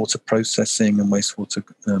wastewater processing and wastewater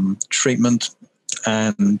treatment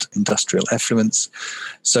and industrial effluents.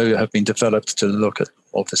 So have been developed to look at,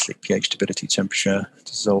 obviously, pH, turbidity, temperature,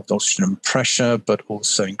 dissolved oxygen and pressure, but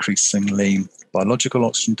also increasingly biological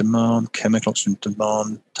oxygen demand, chemical oxygen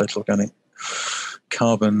demand, total organic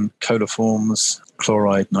carbon, coliforms,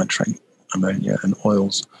 chloride, nitrate, ammonia and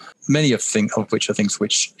oils, many of which are things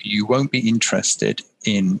which you won't be interested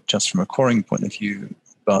in just from a quarrying point of view,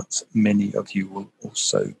 but many of you will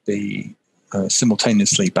also be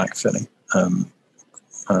simultaneously backfilling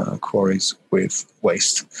quarries with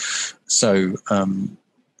waste. So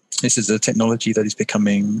this is a technology that is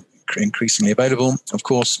becoming increasingly available. Of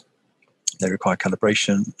course, they require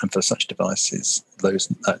calibration, and for such devices,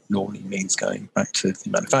 that normally means going back to the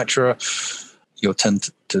manufacturer. You'll tend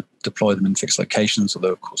to deploy them in fixed locations,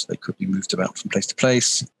 although, of course, they could be moved about from place to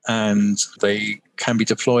place. And they can be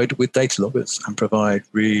deployed with data loggers and provide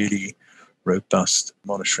really robust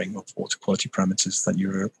monitoring of water quality parameters that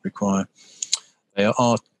you require. They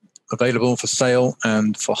are available for sale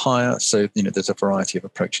and for hire, so there's a variety of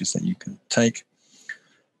approaches that you can take.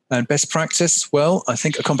 And best practice, well, I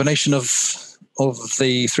think a combination of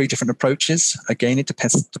the 3 different approaches. Again, it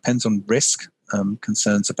depends on risk.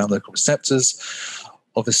 Concerns about local receptors.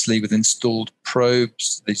 Obviously, with installed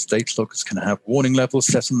probes, these data loggers can have warning levels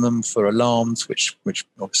set on them for alarms, which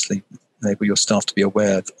obviously enable your staff to be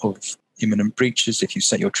aware of imminent breaches if you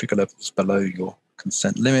set your trigger levels below your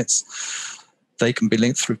consent limits. They can be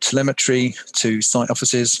linked through telemetry to site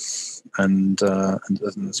offices and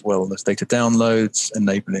as well as data downloads,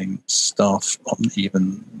 enabling staff,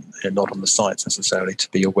 even not on the sites necessarily, to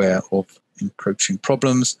be aware of encroaching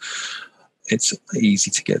problems. It's easy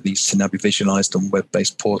to get these to now be visualized on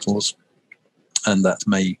web-based portals, and that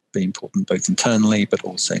may be important both internally, but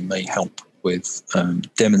also may help with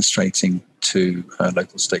demonstrating to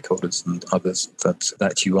local stakeholders and others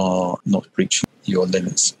that you are not reaching your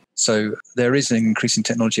limits. So there is an increasing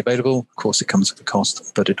technology available. Of course, it comes with a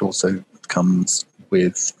cost, but it also comes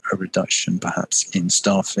with a reduction perhaps in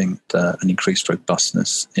staffing, and increased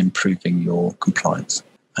robustness, improving your compliance.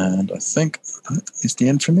 And I think that is the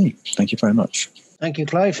end for me. Thank you very much. Thank you,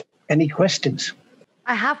 Clive. Any questions?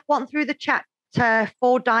 I have one through the chat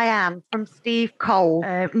for Diane from Steve Cole.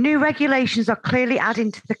 New regulations are clearly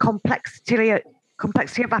adding to the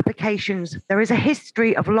complexity of applications. There is a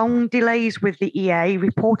history of long delays with the EA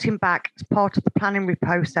reporting back as part of the planning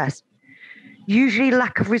process. Usually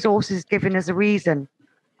lack of resources given as a reason.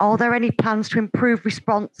 Are there any plans to improve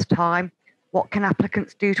response time? What can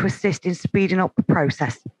applicants do to assist in speeding up the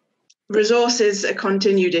process? Resource is a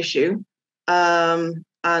continued issue, and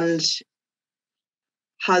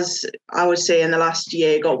has, I would say, in the last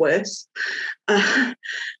year got worse.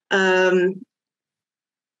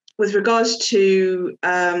 With regards to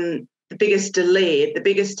the biggest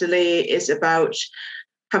delay is about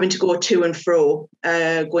having to go to and fro,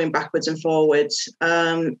 going backwards and forwards.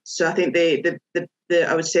 So I think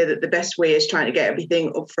I would say that the best way is trying to get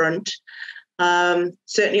everything up front.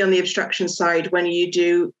 Certainly on the abstraction side, when you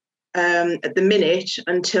do at the minute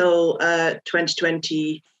until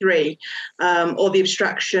 2023, all the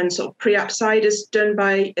abstraction sort of pre-app side is done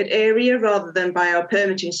by an area rather than by our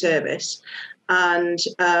permitting service. And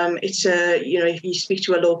it's if you speak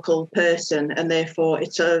to a local person, and therefore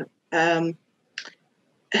it's the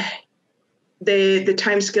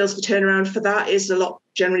timescales for turnaround for that is a lot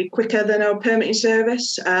generally quicker than our permitting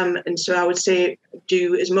service. And so I would say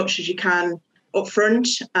do as much as you can upfront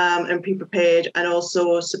and be prepared, and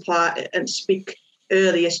also supply and speak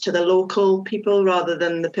earliest to the local people rather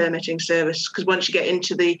than the permitting service. Because once you get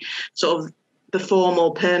into the sort of the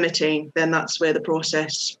formal permitting, then that's where the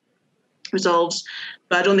process resolves.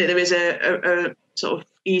 But I don't think there is a sort of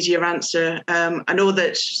easier answer. I know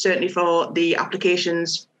that certainly for the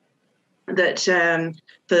applications that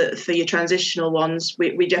for your transitional ones,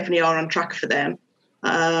 we definitely are on track for them.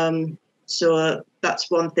 So that's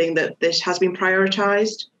one thing that this has been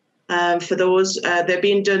prioritised for those. They're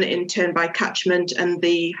being done in turn by catchment, and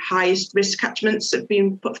the highest risk catchments have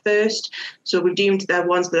been put first. So we've deemed the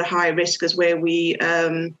ones that are high risk as where we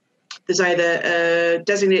there's either a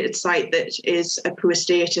designated site that is a poor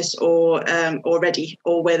status or ready,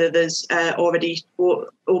 or whether there's already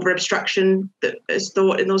over abstraction that is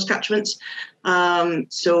thought in those catchments.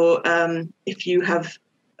 So if you have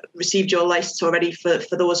received your license already for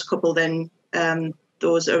those couple, then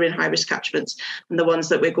those are in high risk catchments, and the ones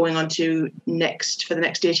that we're going on to next for the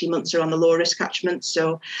next 18 months are on the low risk catchments.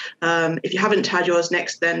 So if you haven't had yours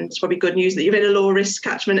next, then it's probably good news that you're in a low risk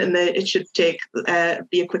catchment, and that it should be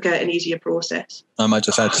a quicker and easier process. I might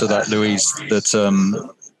just add to that, Louise, that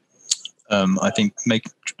I think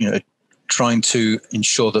trying to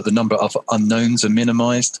ensure that the number of unknowns are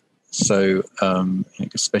minimised. So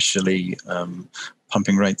especially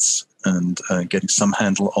pumping rates and getting some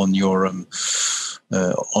handle on your on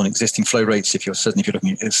existing flow rates. If you're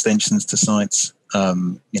looking at extensions to sites,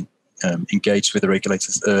 engage with the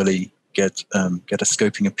regulators early, get a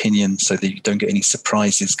scoping opinion so that you don't get any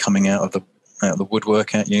surprises coming out of the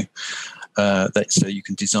woodwork at you. So you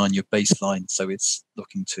can design your baseline so it's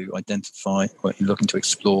looking to identify, or you're looking to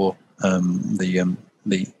explore the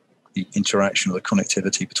interaction or the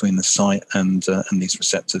connectivity between the site and these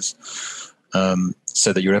receptors,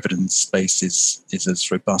 so that your evidence base is as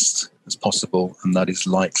robust as possible, and that is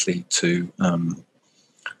likely to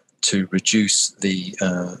reduce the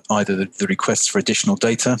either the requests for additional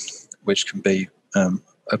data, which can be a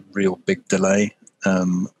real big delay,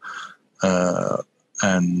 and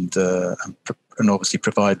obviously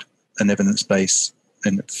provide an evidence base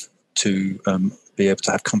to be able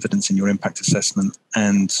to have confidence in your impact assessment,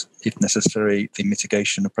 and if necessary, the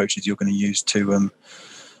mitigation approaches you're going to use to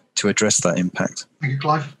address that impact. Thank you,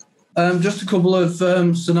 Clive. Just a couple of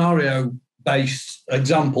scenario-based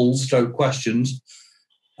examples, stroke questions.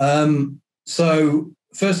 So,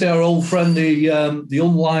 firstly, our old friend, the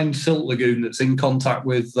unlined silt lagoon that's in contact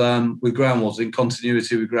with groundwater, in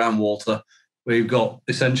continuity with groundwater, where you've got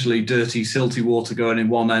essentially dirty, silty water going in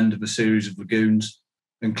one end of a series of lagoons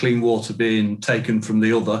and clean water being taken from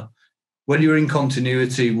the other. When you're in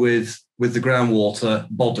continuity with the groundwater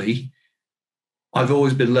body, I've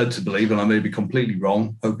always been led to believe, and I may be completely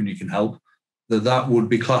wrong, hoping you can help, that would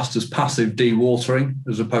be classed as passive dewatering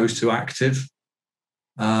as opposed to active.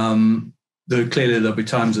 Clearly there'll be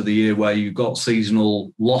times of the year where you've got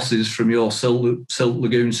seasonal losses from your silt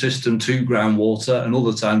lagoon system to groundwater, and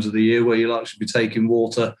other times of the year where you'll actually be taking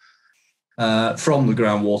water from the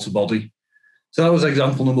groundwater body. So that was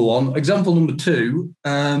example number one. Example number two,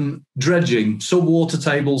 dredging, subwater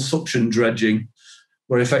table suction dredging,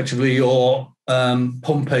 where effectively you're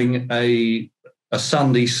pumping a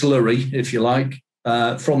sandy slurry, if you like,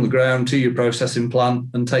 from the ground to your processing plant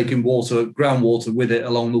and taking groundwater with it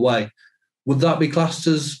along the way. Would that be classed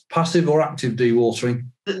as passive or active dewatering?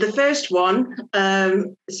 The first one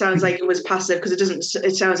sounds like it was passive, because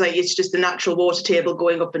it sounds like it's just the natural water table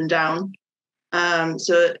going up and down.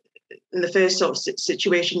 So in the first sort of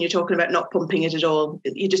situation, you're talking about not pumping it at all.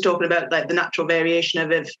 You're just talking about like the natural variation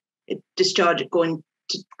of it discharge going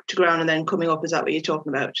to ground and then coming up. Is that what you're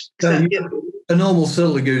talking about? A normal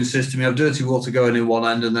silt lagoon system, you have dirty water going in one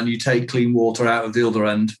end and then you take clean water out of the other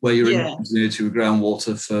end, where you're in continuity with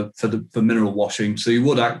groundwater for mineral washing. So you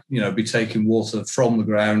would be taking water from the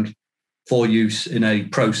ground for use in a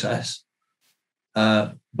process,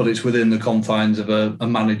 but it's within the confines of a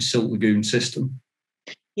managed silt lagoon system.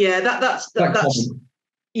 Yeah, that's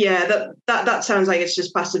Yeah, that sounds like it's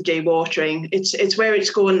just passive dewatering. It's where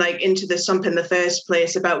it's going like into the sump in the first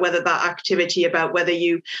place, about whether that activity, about whether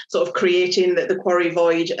you sort of creating the quarry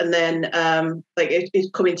void and then like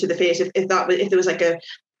it coming to the face. If there was like a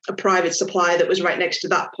private supply that was right next to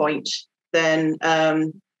that point, then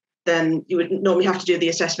you would normally have to do the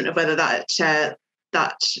assessment of whether that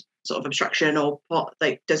sort of obstruction or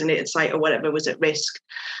like designated site or whatever was at risk,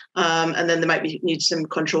 and then there might need some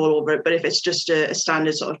control over it. But if it's just a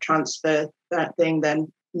standard sort of transfer thing,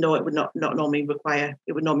 then no, it would not normally require.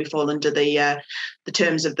 It would normally fall under the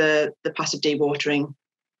terms of the passive dewatering.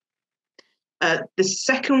 The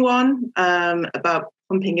second one about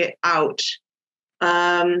pumping it out,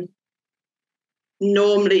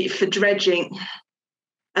 normally for dredging.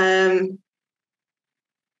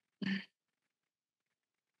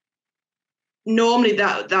 Normally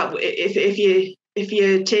that if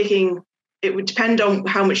you're taking, it would depend on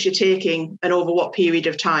how much you're taking and over what period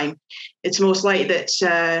of time. It's most likely that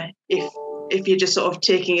if you're just sort of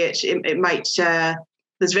taking it might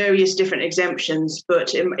there's various different exemptions,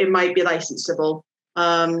 but it might be licensable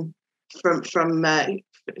from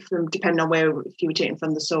depending on where, if you were taking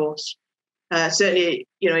from the source. Certainly,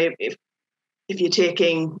 if you're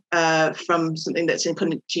taking from something that's in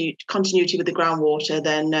continuity with the groundwater,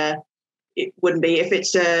 then it wouldn't be. If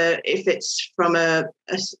it's from a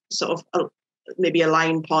sort of maybe a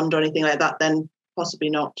line pond or anything like that, then possibly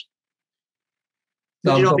not.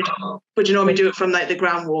 Would you normally do it from like the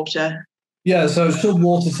groundwater? Yeah, so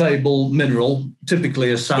subwater table mineral,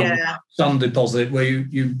 typically a sand deposit, where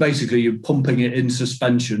you're pumping it in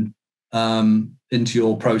suspension into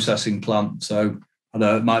your processing plant. So I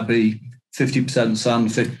know it might be 50% sand,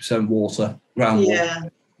 50% water, groundwater. Yeah.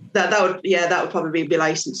 That would probably be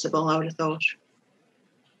licensable, I would have thought.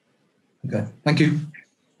 Okay, thank you.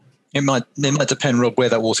 It might depend, Rob, where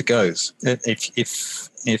that water goes. If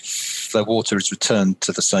the water is returned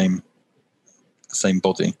to the same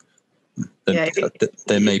body, then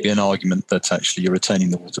there may be an argument that actually you're retaining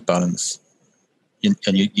the water balance, and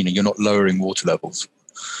you're not lowering water levels.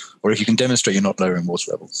 Or if you can demonstrate you're not lowering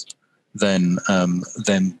water levels, then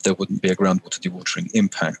there wouldn't be a groundwater dewatering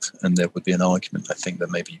impact, and there would be an argument, I think,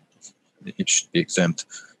 that maybe it should be exempt.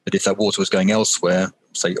 But if that water was going elsewhere,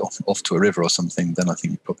 say off to a river or something, then I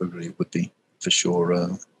think probably would be for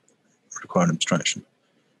sure require an abstraction.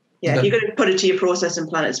 Yeah, if you're going to put it to your processing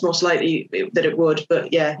plant, it's most likely that it would.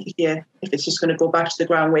 But yeah, if it's just going to go back to the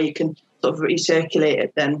ground where you can sort of recirculate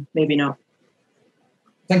it, then maybe not.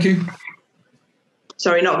 Thank you.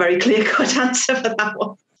 Sorry, not a very clear-cut answer for that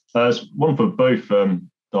one. There's one for both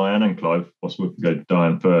Diane and Clive. Possibly we can go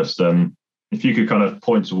Diane first. If you could kind of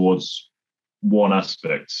point towards one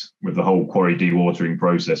aspect with the whole quarry dewatering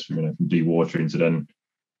process, from dewatering to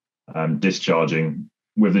then discharging,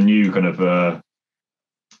 with the new kind of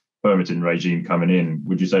permitting regime coming in,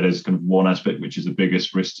 would you say there's kind of one aspect which is the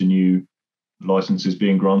biggest risk to new licenses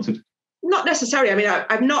being granted? Not necessarily. I mean,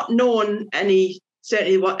 I've not known any.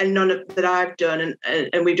 Certainly, none that I've done,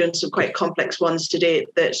 and we've done some quite complex ones to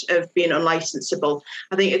date that have been unlicensable.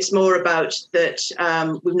 I think it's more about that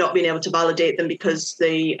we've not been able to validate them because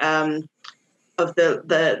of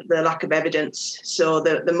the lack of evidence. So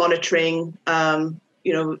the monitoring, there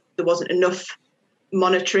wasn't enough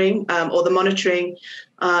monitoring, or the monitoring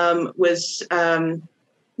was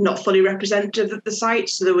not fully representative of the site.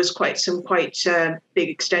 So there was quite big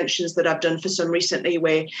extensions that I've done for some recently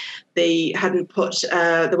where they hadn't put,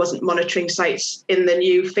 there wasn't monitoring sites in the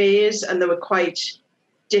new phase, and there were quite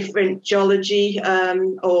different geology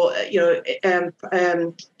and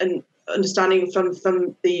understanding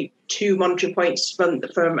from the two monitoring points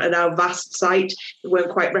from a now vast site that weren't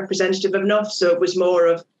quite representative enough. So it was more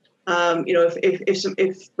of,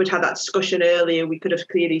 if we'd had that discussion earlier, we could have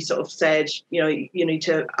clearly sort of said, you need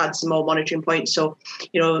to add some more monitoring points. So,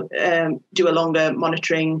 do a longer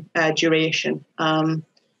monitoring duration.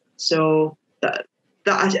 So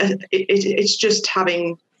it's just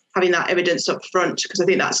having that evidence up front, because I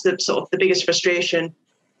think that's the sort of the biggest frustration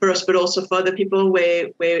for us, but also for other people,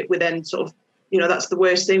 where we then sort of, that's the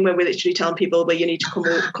worst thing, where we're literally telling people, well, you need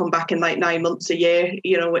to come back in like 9 months, a year,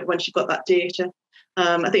 once you've got that data.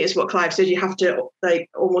 I think it's what Clive said. You have to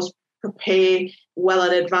almost prepare well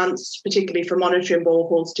in advance, particularly for monitoring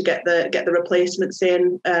boreholes, to get the replacements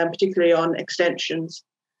in, particularly on extensions.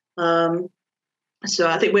 So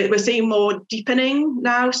I think we're seeing more deepening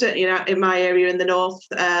now, certainly in my area in the north,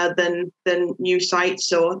 than new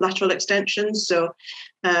sites or lateral extensions. So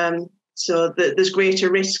there's greater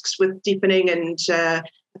risks with deepening, and I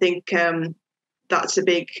think that's a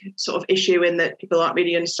big sort of issue in that people aren't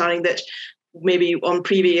really understanding that maybe on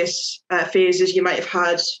previous phases, you might have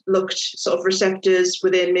had looked sort of receptors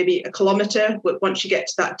within maybe a kilometre, but once you get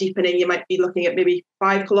to that deepening, you might be looking at maybe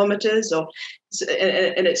 5 kilometres, and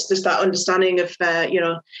it's just that understanding of,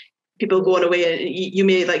 people going away, and you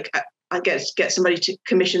may I get somebody to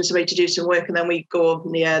commission somebody to do some work, and then we go,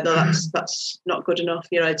 no, that's not good enough.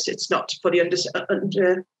 It's not to fully understand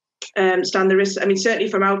the risks. I mean, certainly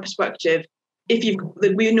from our perspective,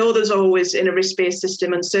 we know there's always in a risk-based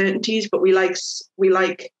system uncertainties, but we like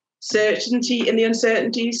certainty in the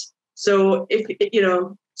uncertainties. So if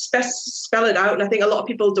spell it out, and I think a lot of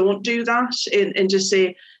people don't do that, and just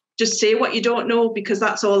say what you don't know, because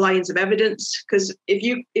that's all lines of evidence. Because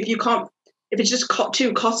if it's just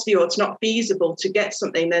too costly or it's not feasible to get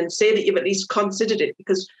something, then say that you've at least considered it.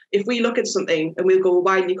 Because if we look at something and we'll go, well,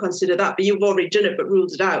 why didn't you consider that? But you've already done it, but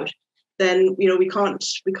ruled it out. Then we can't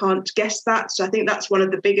guess that. So I think that's one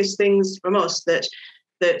of the biggest things from us, that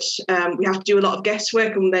we have to do a lot of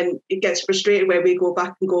guesswork, and then it gets frustrated where we go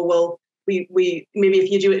back and go, well, we maybe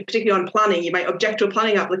if you do it particularly on planning, you might object to a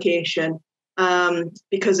planning application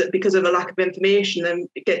because of a lack of information, and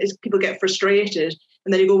people get frustrated.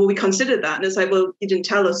 And then you go, well, we considered that. And it's like, well, you didn't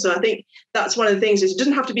tell us. So I think that's one of the things, is it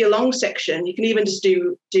doesn't have to be a long section. You can even just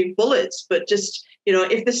do bullets, but just,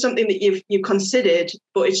 if there's something that you've considered,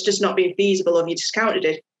 but it's just not being feasible, or you discounted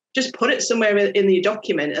it, just put it somewhere in the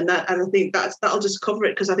document. And I think that'll just cover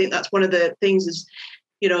it. Because I think that's one of the things is,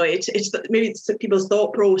 maybe it's people's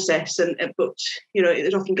thought process, but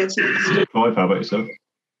it often gets. Clive, how about yourself?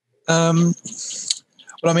 Well,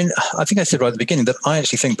 I mean, I think I said right at the beginning that I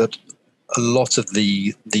actually think that a lot of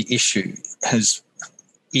the issue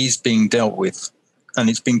is being dealt with, and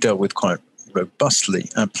it's being dealt with quite robustly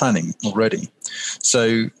planning already.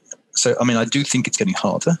 So I mean, I do think it's getting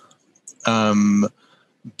harder,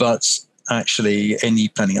 but actually any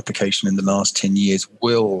planning application in the last 10 years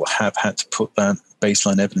will have had to put that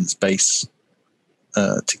baseline evidence base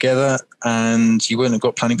together, and you wouldn't have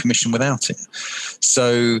got planning permission without it.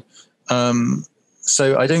 So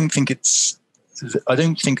I don't think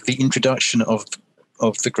the introduction of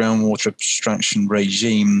the groundwater abstraction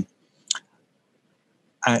regime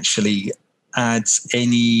actually adds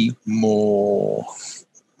any more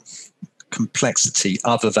complexity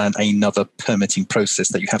other than another permitting process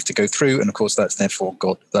that you have to go through, and of course that's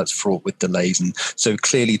fraught with delays, and so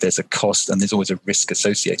clearly there's a cost and there's always a risk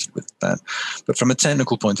associated with that. But from a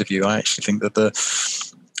technical point of view, I actually think that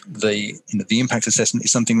the impact assessment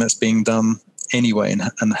is something that's being done anyway,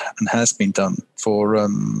 and has been done for a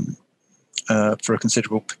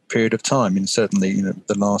considerable period of time, and certainly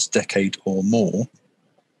the last decade or more.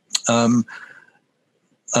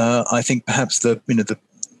 I think perhaps the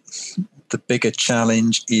bigger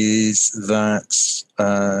challenge is that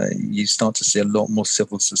you start to see a lot more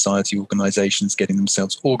civil society organisations getting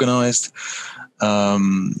themselves organised.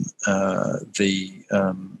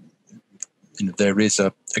 There is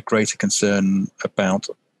a greater concern about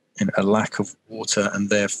a lack of water, and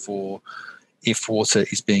therefore, if water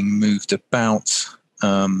is being moved about,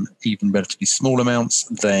 even relatively small amounts,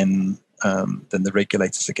 then the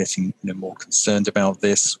regulators are getting more concerned about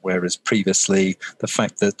this. Whereas previously, the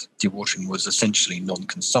fact that dewatering was essentially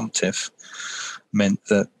non-consumptive meant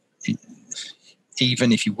that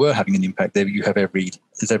even if you were having an impact there,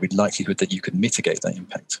 there's every likelihood that you could mitigate that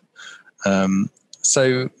impact.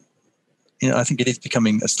 So I think it is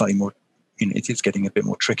becoming a slightly more, it is getting a bit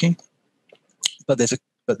more tricky. But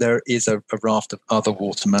there is a raft of other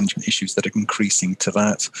water management issues that are increasing to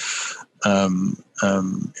that. I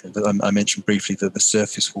mentioned briefly that the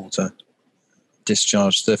surface water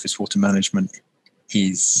management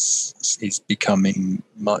is becoming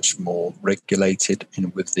much more regulated,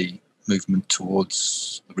 with the recent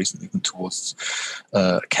movement towards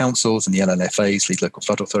councils and the LLFAs, lead local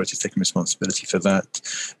flood authorities, taking responsibility for that.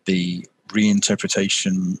 The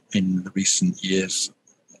reinterpretation in the recent years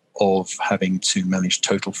of having to manage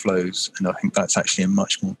total flows, and I think that's actually a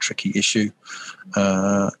much more tricky issue.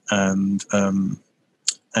 And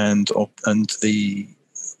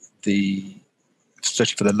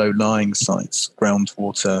especially for the low-lying sites,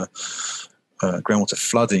 groundwater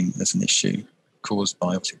flooding as an issue caused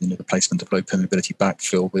by obviously the placement of low permeability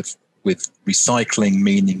backfill with recycling,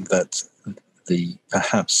 meaning that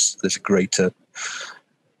perhaps there's a greater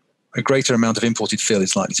amount of imported fill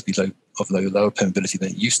is likely to be lower permeability than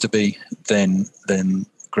it used to be. Then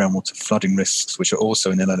groundwater flooding risks, which are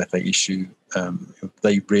also an LLFA issue,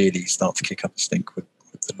 they really start to kick up a stink with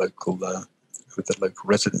the local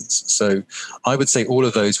residents. So I would say all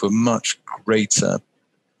of those were much greater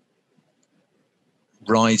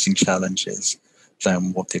rising challenges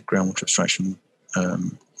than what the groundwater abstraction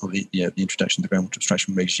or the introduction of the groundwater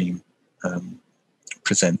abstraction regime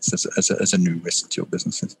presents as a new risk to your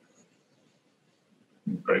businesses.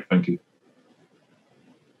 Great, thank you.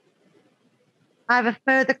 I have a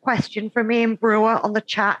further question from Ian Brewer on the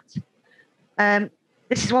chat.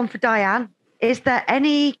 This is one for Diane. Is there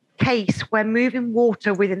any case where moving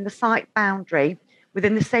water within the site boundary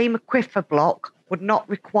within the same aquifer block would not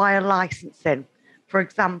require licensing? For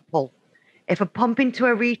example, if a pump into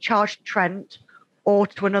a recharge Trent or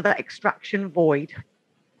to another extraction void?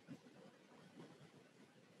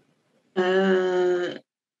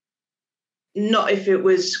 Not if it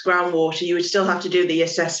was groundwater. You would still have to do the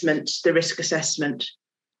assessment, the risk assessment.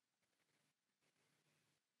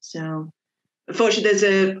 So,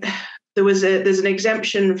 unfortunately, there's an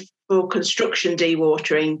exemption for construction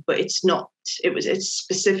dewatering, but it's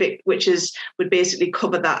specific, which would basically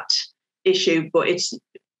cover that issue. But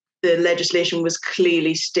the legislation was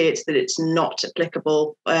clearly states that it's not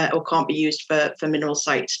applicable or can't be used for mineral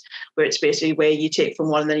sites, where it's basically where you take from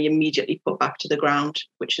one and then you immediately put back to the ground,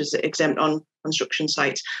 which is exempt on construction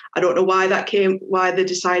sites. I don't know why they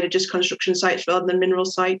decided just construction sites rather than mineral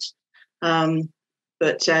sites.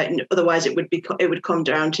 But otherwise it would come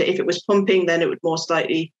down to, if it was pumping, then it would most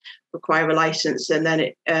likely require a license, and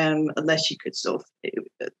then unless you could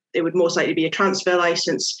it would most likely be a transfer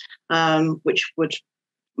license, which would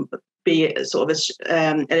be sort of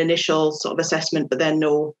an initial sort of assessment, but then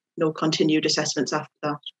no continued assessments after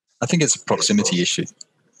that. I think it's a proximity issue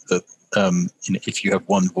that if you have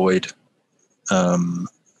one void, and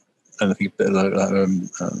I think a bit like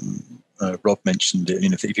Rob mentioned it.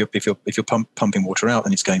 If you're pumping water out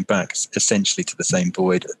and it's going back essentially to the same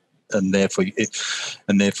void, and therefore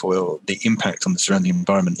the impact on the surrounding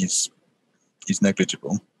environment is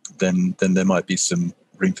negligible, then there might be some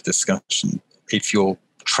room for discussion. If you're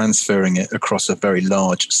transferring it across a very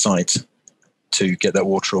large site to get that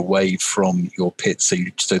water away from your pit, so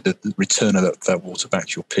that the return of that water back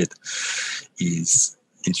to your pit is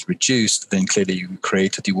reduced, then clearly you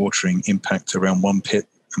create a dewatering impact around one pit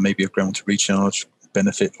and maybe a groundwater recharge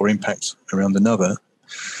benefit or impact around another.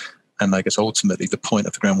 And I guess ultimately the point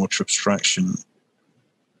of the groundwater abstraction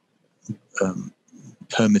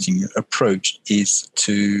permitting approach is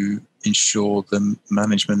to ensure the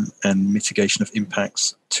management and mitigation of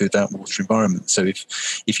impacts to that water environment. So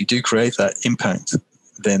if you do create that impact,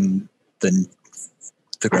 then the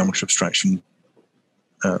groundwater abstraction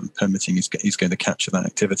permitting is going to capture that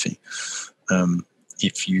activity.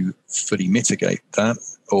 If you fully mitigate that,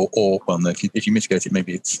 if you mitigate it,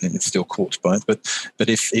 maybe it's still caught by it. But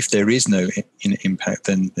if there is no impact,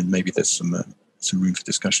 then maybe there's some room for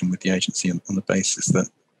discussion with the agency on the basis that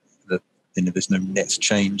there's no net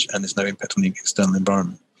change and there's no impact on the external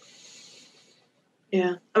environment.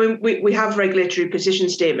 Yeah, I mean, we have regulatory position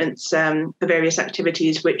statements for various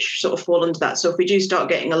activities which sort of fall under that. So if we do start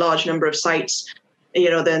getting a large number of sites,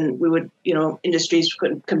 then we would, industries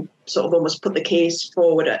can sort of almost put the case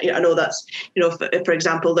forward. I know that's, for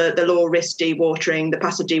example, the low risk dewatering, the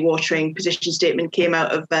passive dewatering position statement came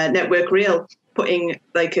out of Network Rail, putting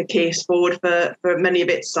like a case forward for many of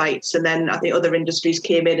its sites. And then I think other industries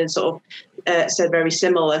came in and sort of said very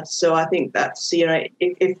similar. So I think that's,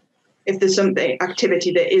 if there's something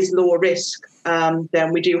activity that is low risk,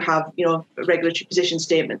 then we do have, regulatory position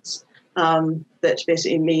statements that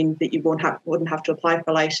basically mean that you wouldn't have to apply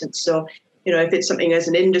for a license. So, if it's something as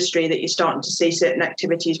an industry that you're starting to see certain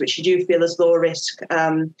activities which you do feel is low risk,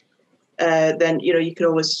 then, you can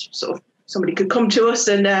always sort of, somebody could come to us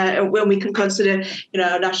and when we can consider,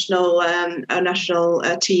 our national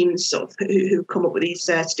teams sort of who come up with these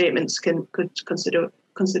statements could consider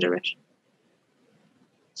it.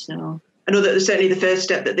 So I know that certainly the first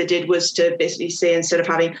step that they did was to basically say, instead of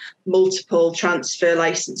having multiple transfer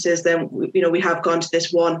licenses, then we have gone to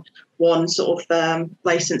this one sort of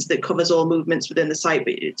license that covers all movements within the site,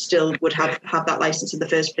 but it still would have that license in the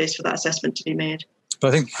first place for that assessment to be made. But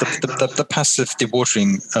I think the passive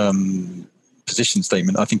dewatering position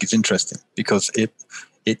statement, I think, is interesting because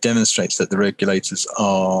it demonstrates that the regulators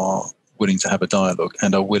are willing to have a dialogue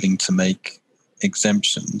and are willing to make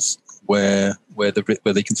exemptions where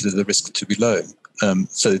they consider the risk to be low.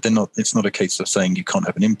 So they're not. It's not a case of saying you can't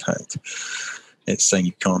have an impact. It's saying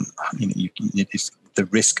you can't. It's the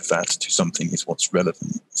risk of that to something is what's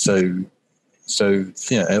relevant. So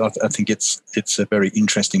yeah, I think it's a very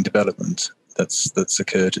interesting development that's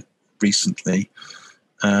occurred recently,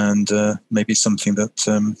 and maybe something that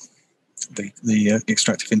the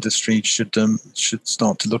extractive industry should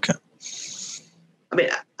start to look at. I mean,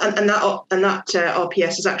 and that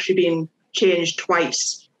RPS has actually been changed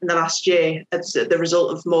twice in the last year as the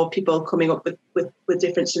result of more people coming up with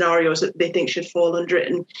different scenarios that they think should fall under it.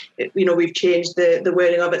 And we've changed the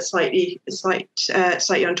wording of it slightly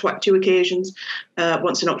on two occasions,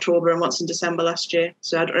 once in October and once in December last year.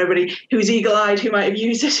 So I don't know everybody who's eagle-eyed who might have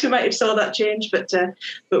used it, who might have saw that change, but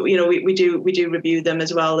we do review them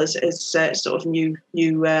as well as sort of new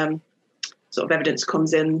sort of evidence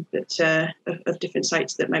comes in that of different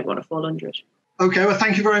sites that might want to fall under it. Okay, well,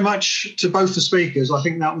 thank you very much to both the speakers. I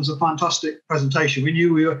think that was a fantastic presentation. We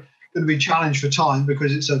knew we were going to be challenged for time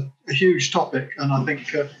because it's a huge topic, and I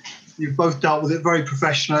think you've both dealt with it very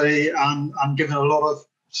professionally and given a lot of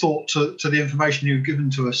thought to the information you've given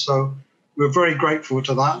to us. So we're very grateful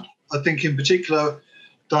to that. I think in particular,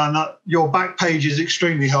 Diane, that your back page is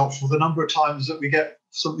extremely helpful. The number of times that we get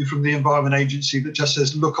something from the Environment Agency that just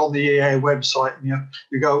says, look on the EA website, and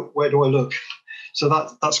you go, where do I look? So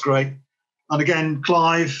that's great. And again,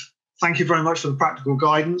 Clive, thank you very much for the practical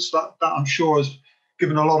guidance. That I'm sure has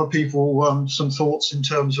given a lot of people some thoughts in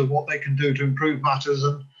terms of what they can do to improve matters,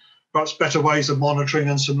 and perhaps better ways of monitoring,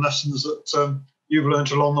 and some lessons that you've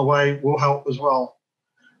learned along the way will help as well.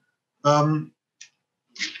 I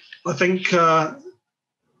think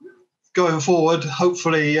going forward,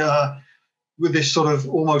 hopefully with this sort of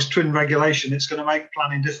almost twin regulation, it's going to make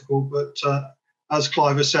planning difficult, but as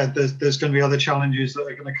Clive has said, there's going to be other challenges that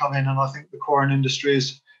are going to come in, and I think the quarrying industry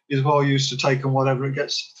is well used to taking whatever it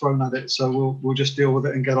gets thrown at it. So we'll just deal with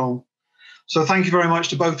it and get on. So thank you very much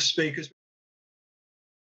to both speakers.